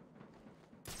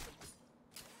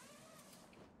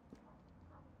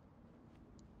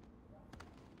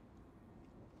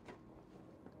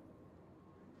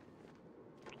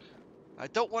 I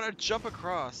don't want to jump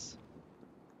across.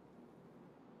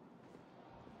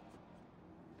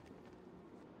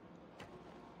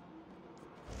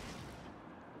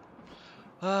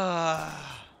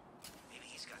 Ah. Maybe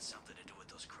he's got something to do with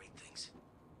those crate things.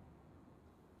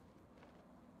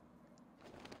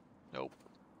 Nope.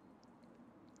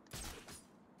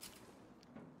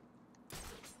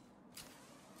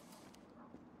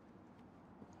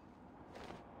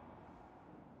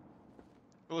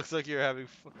 It looks like you're having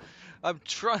fun. I'm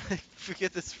trying to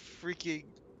get this freaking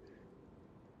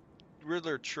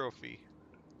Riddler trophy.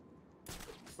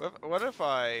 What if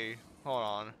I... Hold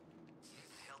on. The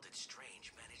hell did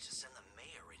Strange manage to send the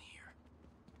mayor in here?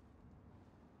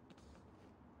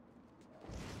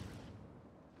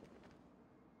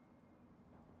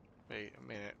 Wait a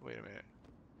minute, wait a minute.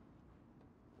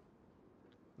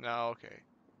 No, okay.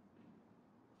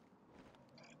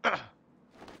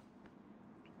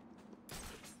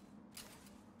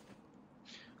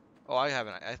 Oh, I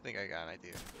think I got an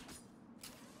idea.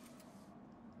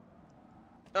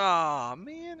 Ah,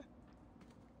 man.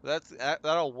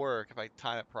 That'll work if I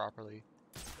time it properly.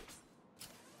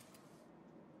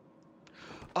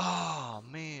 Oh,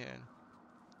 man.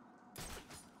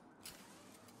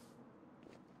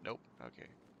 Nope. Okay.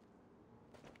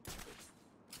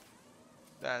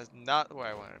 That is not where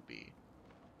I want to be.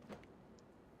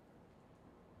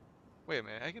 Wait a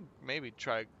minute. I can maybe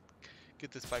try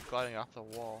get this by gliding off the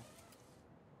wall.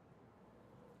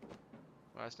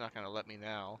 Well, it's not going to let me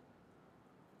now.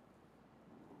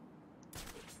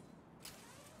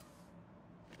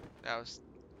 That was...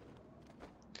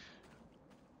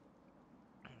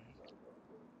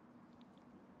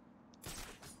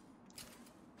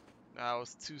 That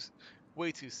was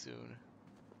way too soon.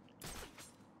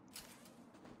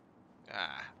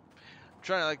 Ah. I'm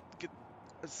trying to like get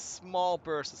a small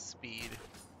burst of speed.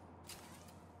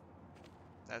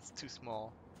 That's too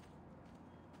small.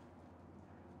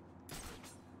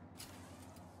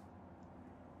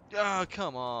 Ah,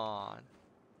 come on.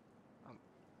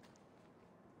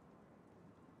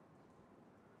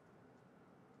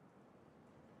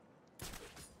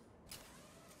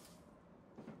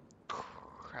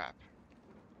 Crap.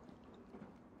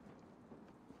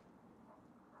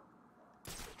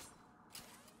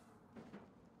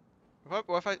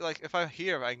 If I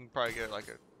hear, I can probably get like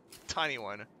a tiny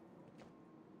one.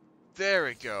 There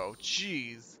we go.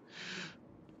 Jeez.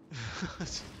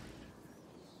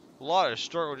 A lot of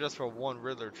struggle just for one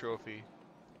Riddler trophy.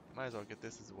 Might as well get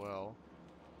this as well.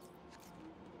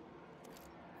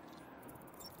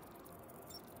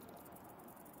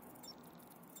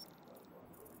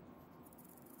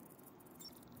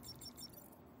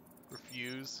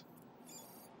 Refuse.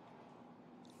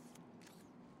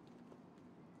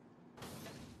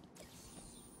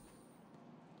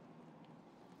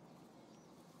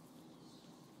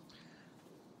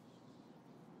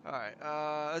 Alright,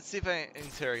 let's see if I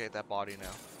interrogate that body now.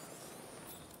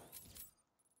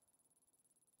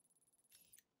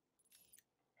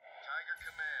 Tiger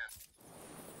Command.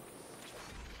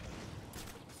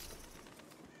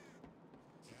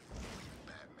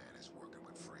 Batman is working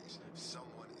with Freeze.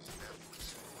 Someone is definitely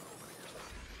screwing over here.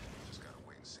 Just gotta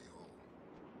wait and see who.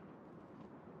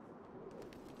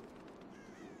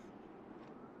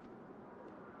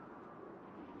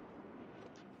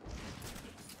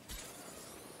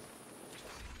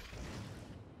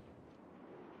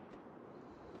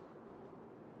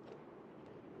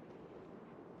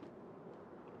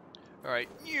 Alright,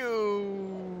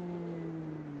 you.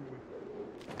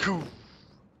 Cool.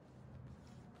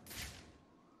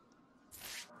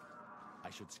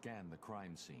 I should scan the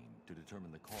crime scene to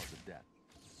determine the cause of death.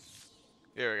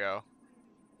 Here we go.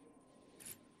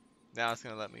 Now it's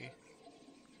gonna let me.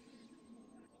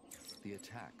 The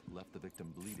attack left the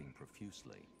victim bleeding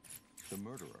profusely. The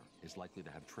murderer is likely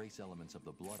to have trace elements of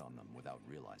the blood on them without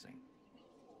realizing.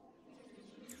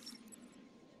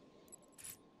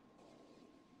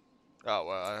 Oh,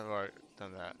 well, I've already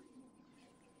done that.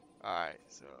 Alright,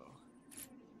 so.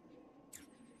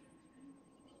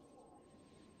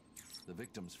 The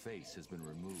victim's face has been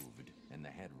removed and the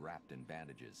head wrapped in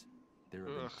bandages. There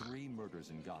have been 3 murders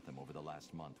in Gotham over the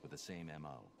last month with the same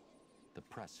MO. The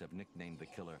press have nicknamed the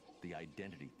killer the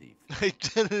Identity Thief.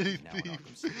 Identity now Thief. In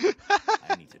Arkham City,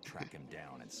 I need to track him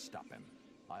down and stop him.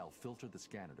 I'll filter the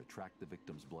scanner to track the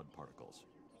victim's blood particles.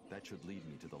 That should lead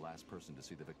me to the last person to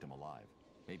see the victim alive.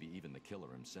 Maybe even the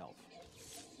killer himself.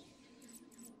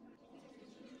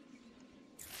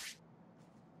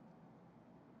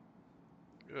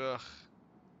 Ugh.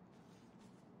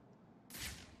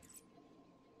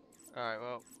 Alright,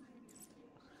 well.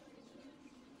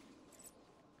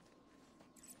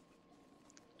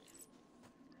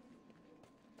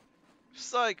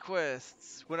 Side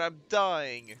quests when I'm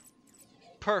dying.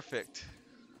 Perfect.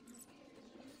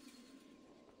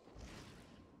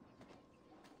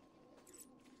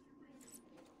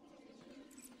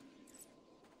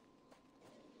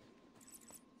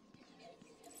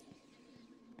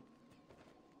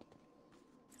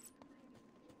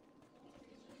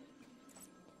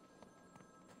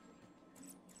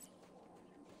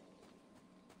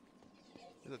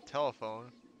 There's a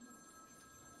telephone.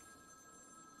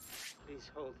 Please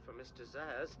hold for Mr.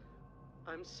 Zaz.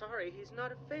 I'm sorry, he's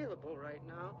not available right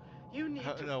now. You need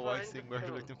I to don't know why find seeing the murder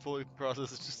film. victim fully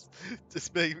processed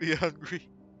just make me hungry.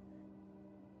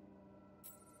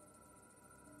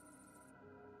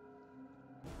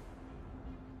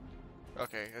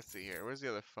 Okay, let's see here. Where's the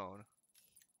other phone?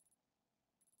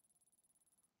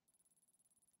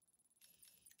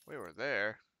 We were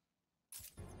there.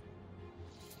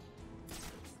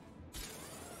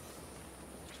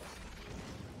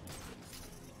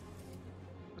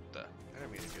 What the? I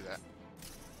didn't mean to do that.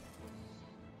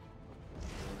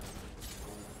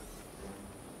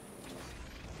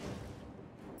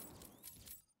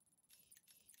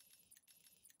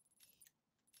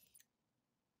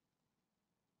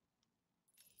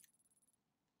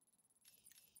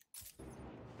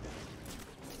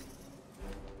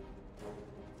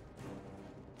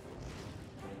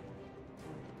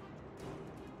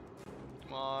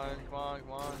 Come on, come on,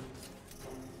 come on.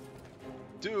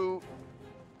 Do.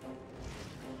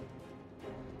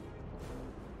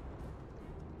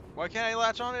 Why can't I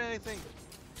latch on to anything?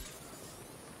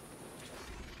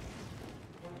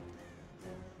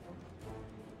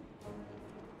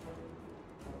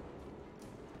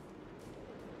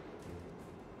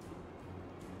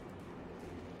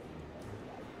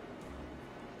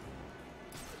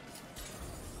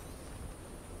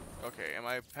 Okay, am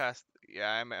I past? Yeah,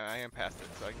 I am past it,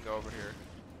 so I can go over here.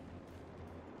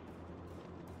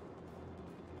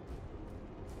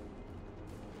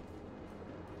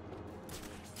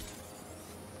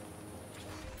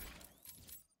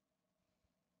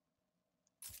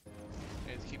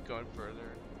 And just keep going further.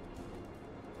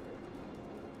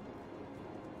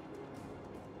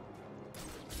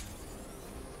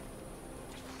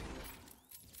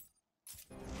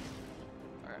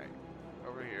 Alright.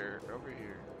 Over here, over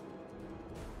here.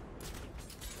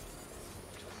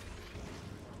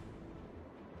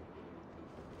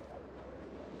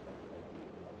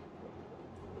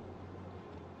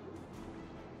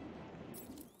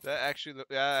 That actually,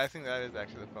 yeah, I think that is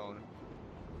actually the phone.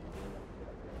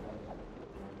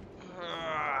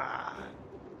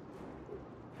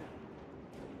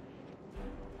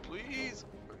 Please?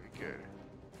 Okay, good.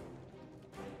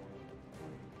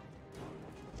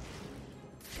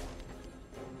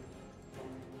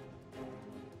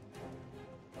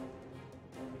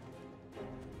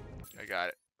 I got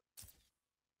it.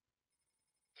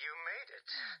 You made it.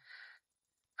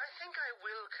 I think I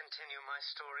will continue my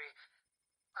story.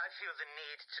 I feel the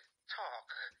need to talk,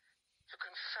 to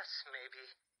confess maybe.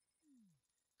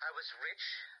 I was rich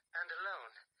and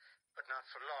alone, but not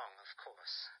for long, of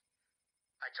course.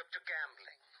 I took to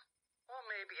gambling, or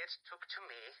maybe it took to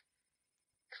me.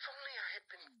 If only I had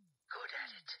been good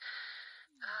at it.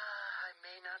 I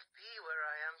may not be where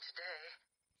I am today.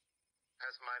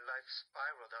 As my life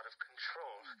spiraled out of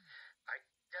control, I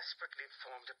desperately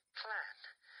formed a plan.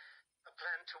 A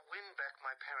plan to win back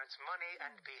my parents' money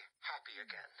and be happy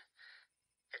again.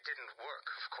 It didn't work,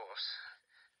 of course.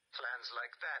 Plans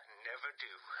like that never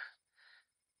do.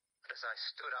 But as I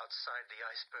stood outside the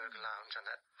Iceberg Lounge on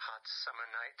that hot summer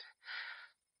night,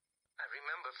 I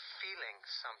remember feeling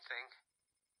something.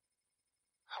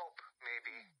 Hope,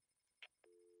 maybe.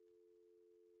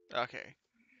 Okay.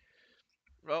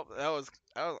 Well,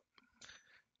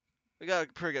 we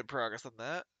got pretty good progress on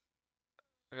that.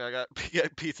 Okay, I got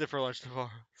pizza for lunch tomorrow.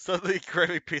 Suddenly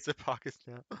craving pizza pockets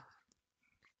now.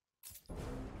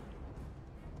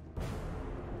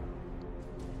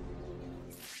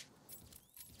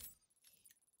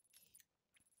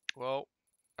 Well,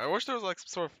 I wish there was like some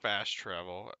sort of fast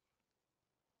travel.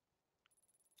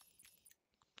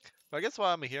 But I guess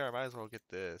while I'm here, I might as well get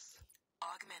this.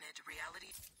 Augmented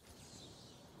reality.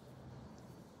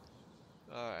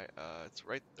 Alright, it's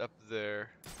right up there.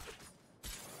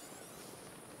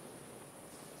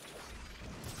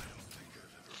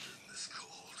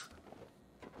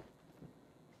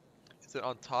 Is it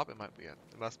on top? It might be on.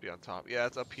 It must be on top. Yeah,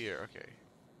 it's up here. Okay.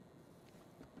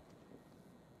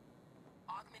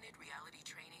 Augmented reality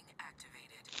training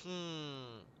activated.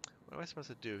 What am I supposed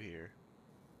to do here?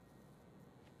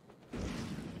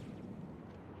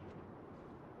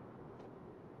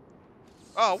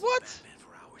 Oh, what? Batman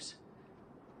for hours.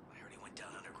 I heard he went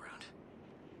down underground.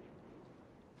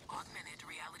 Augmented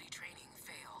reality training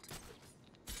failed.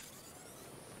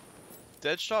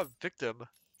 Deadshot victim.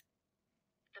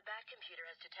 The Bat computer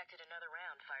has detected another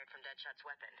round fired from Deadshot's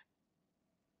weapon.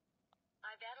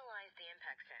 I've analyzed the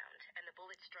impact sound, and the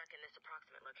bullet struck in this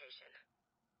approximate location.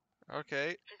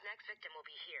 Okay. His next victim will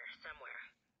be here, somewhere.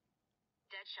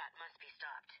 Deadshot must be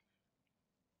stopped.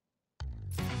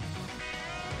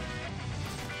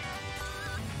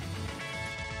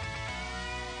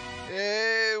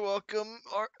 Hey, welcome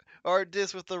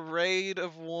Artis with the raid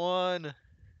of 1.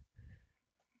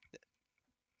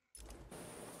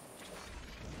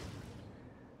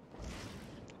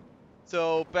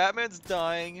 So Batman's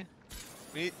dying,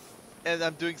 and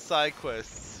I'm doing side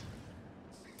quests.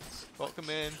 Welcome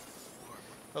in.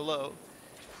 Hello.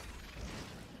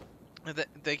 And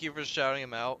thank you for shouting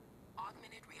him out.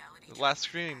 The last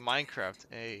screening Minecraft.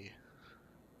 Hey.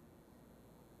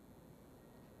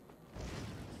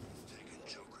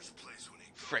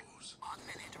 Frick.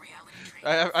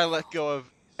 I let go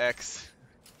of X.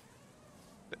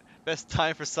 Best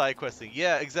time for side questing.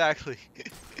 Yeah, exactly.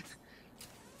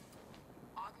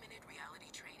 Augmented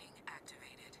reality training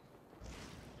activated.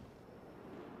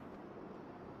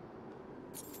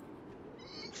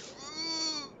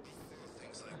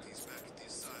 Things like these back at the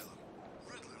asylum.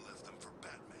 Riddler left them for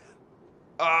Batman.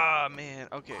 Ah, man.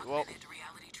 Okay, well. Augmented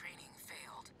reality training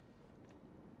failed.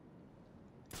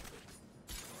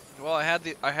 Well, I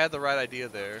had the right idea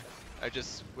there. I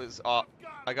just was off.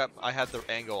 I had the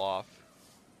angle off.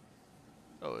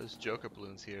 Oh, there's Joker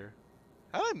balloons here.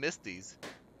 How did I miss these?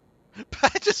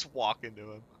 I just walk into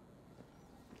him.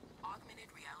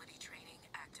 Augmented reality training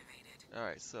activated. All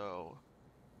right, so.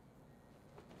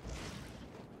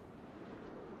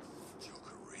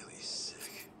 Joker really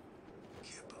sick.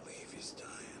 Can't believe he's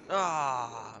dying.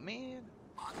 Ah, man.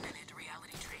 Augmented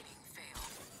reality training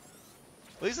failed.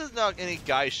 At least there's not any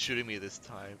guys shooting me this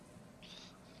time.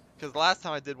 Because the last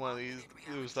time I did one of these,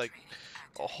 it was like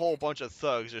a whole bunch of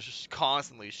thugs just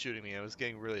constantly shooting me. It was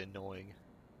getting really annoying.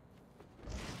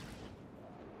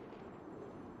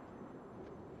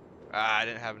 Ah, I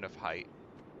didn't have enough height.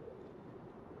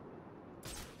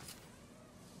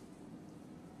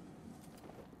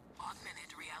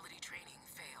 Augmented reality training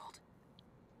failed.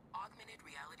 Augmented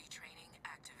reality training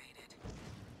activated.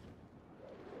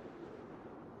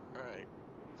 Alright.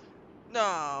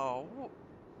 No!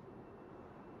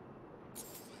 If I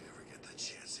ever get the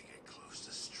chance to get close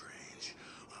to Strange,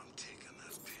 I'm taking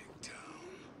that pig down.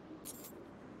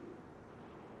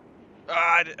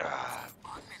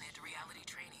 Augmented reality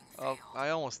training Oh, I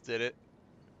almost did it.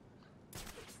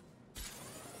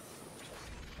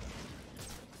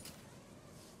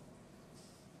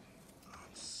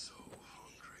 I'm so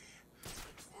hungry.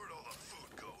 Where'd all the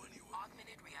food go anyway?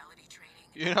 Augmented reality training.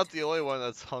 You're not the only one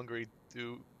that's hungry,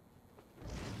 dude.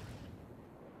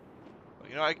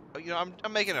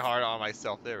 I'm making it hard on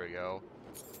myself. There we go.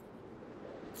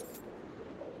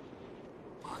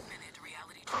 Augmented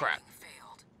reality Crap.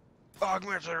 failed.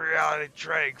 Augmented reality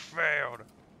training failed.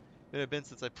 It had been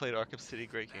since I played Arkham City.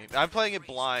 Great game. I'm playing it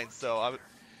blind, so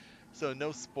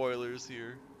no spoilers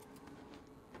here.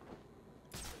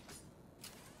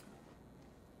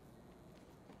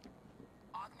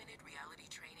 Augmented reality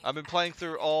training. I've been playing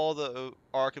through all the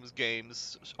Arkham's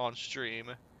games on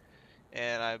stream,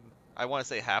 and I want to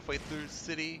say halfway through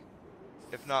City,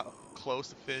 if not close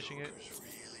to finishing it.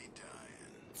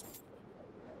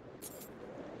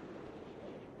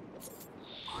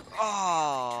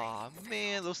 Oh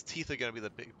man, those teeth are gonna be the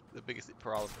biggest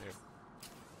problem here.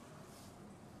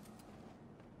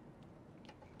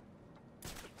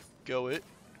 Go it.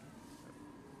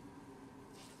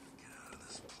 Get out of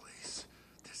this place.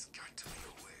 There's got to be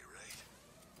a way, right?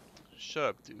 Shut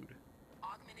up, dude.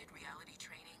 Augmented reality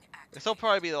training activated. This will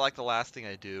probably be like the last thing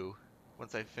I do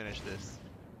once I finish this.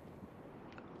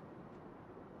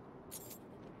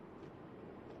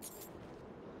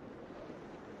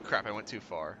 Crap, I went too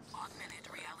far. Augmented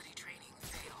reality training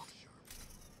failed.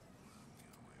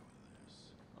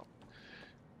 Oh.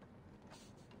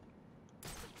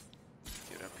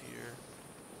 Get up here.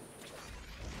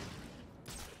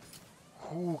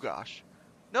 Oh gosh.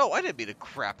 No, I didn't mean to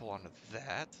grapple onto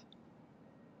that.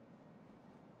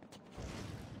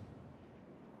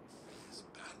 There's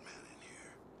Batman in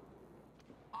here.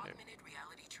 Augmented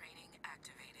reality training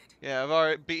activated. Yeah, I've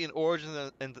already beaten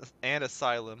Origin and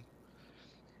Asylum.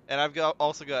 And I've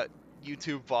also got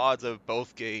YouTube VODs of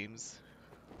both games.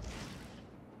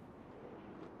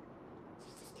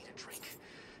 Need a drink.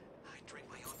 I'd drink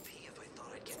my own pee if I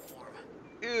thought I'd get warm.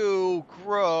 Ew,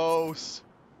 gross.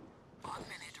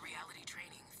 Augmented reality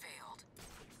training failed.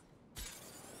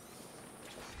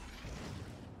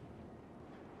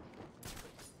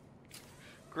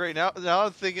 Great, now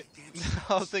I'm thinking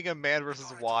Man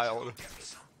vs. Wild.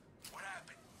 What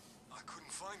happened? I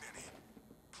couldn't find any.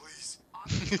 Please.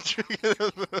 It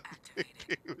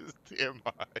was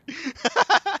TMI.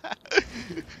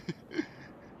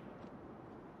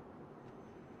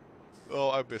 Oh,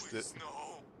 I missed it. No.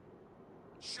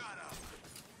 Shut up.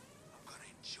 I'm gonna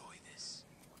enjoy this.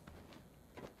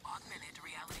 Augmented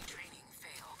reality training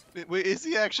failed. Wait, is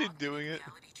he actually doing it?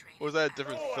 Or was that a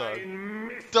different thug?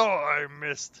 Oh, I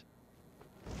missed.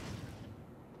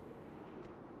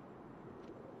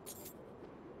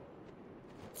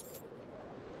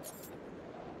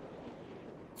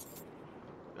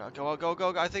 Go, go,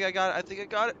 go, go. I think I got it. I think I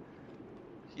got it.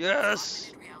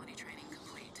 Yes! Reality training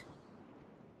complete.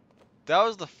 That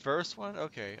was the first one?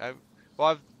 Okay.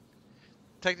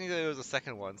 Technically it was the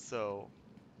second one, so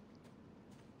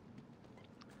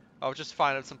I'll just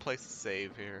find out some place to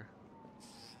save here.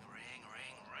 Ring,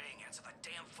 ring, ring. Answer the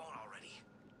damn phone already.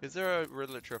 Is there a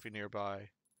Riddler trophy nearby?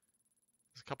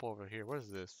 There's a couple over here. What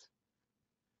is this?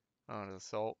 Oh, an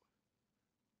assault.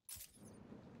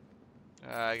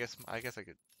 I guess I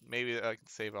could maybe I can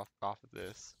save off of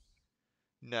this.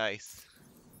 Nice.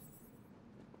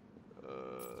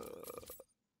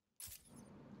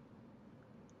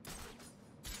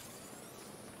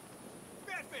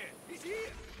 Batman, he's here.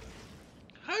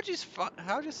 How'd you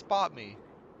spot me?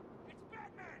 It's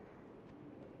Batman.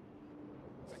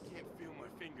 I can't feel my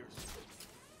fingers.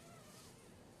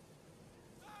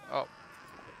 Oh,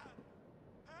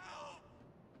 Help!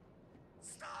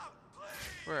 Stop,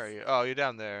 please! where are you? Oh, you're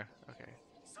down there. Okay.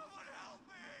 Someone help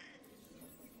me!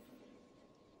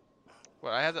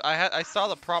 Well, I saw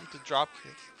the prompt to drop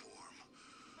kick.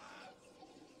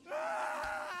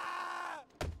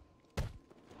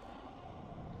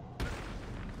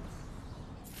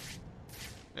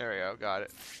 There we go, got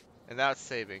it. And now it's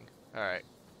saving. Alright.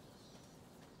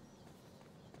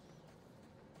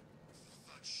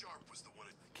 I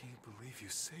can't believe you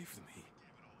saved me.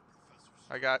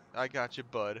 I got you,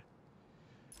 bud.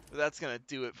 But that's gonna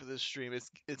do it for this stream.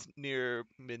 It's near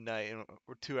midnight and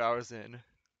we're 2 hours in.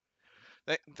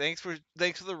 Thanks for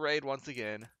the raid once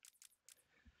again.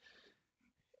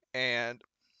 And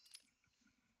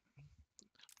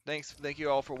thank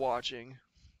you all for watching.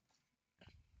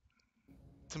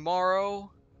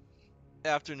 Tomorrow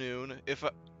afternoon, if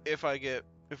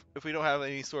we don't have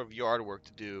any sort of yard work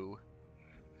to do,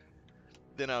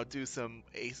 then I'll do some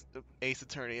Ace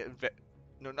Attorney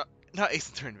no, not Ace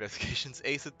Attorney investigations.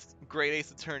 Great Ace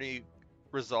Attorney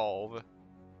resolve.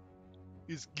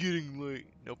 It's getting late.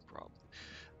 No problem.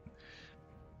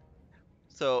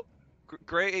 So,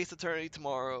 Great Ace Attorney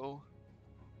tomorrow.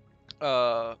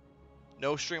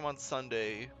 No stream on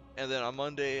Sunday, and then on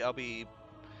Monday I'll be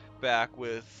back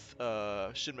with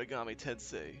Shin Megami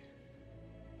Tensei.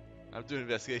 I'm doing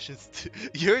investigations too.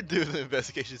 You're doing the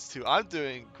investigations too. I'm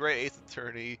doing Great Ace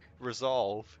Attorney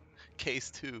Resolve Case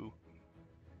 2.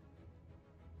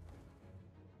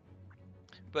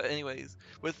 But anyways,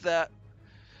 with that,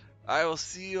 I will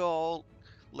see you all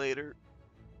later.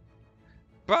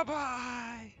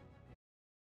 Bye-bye!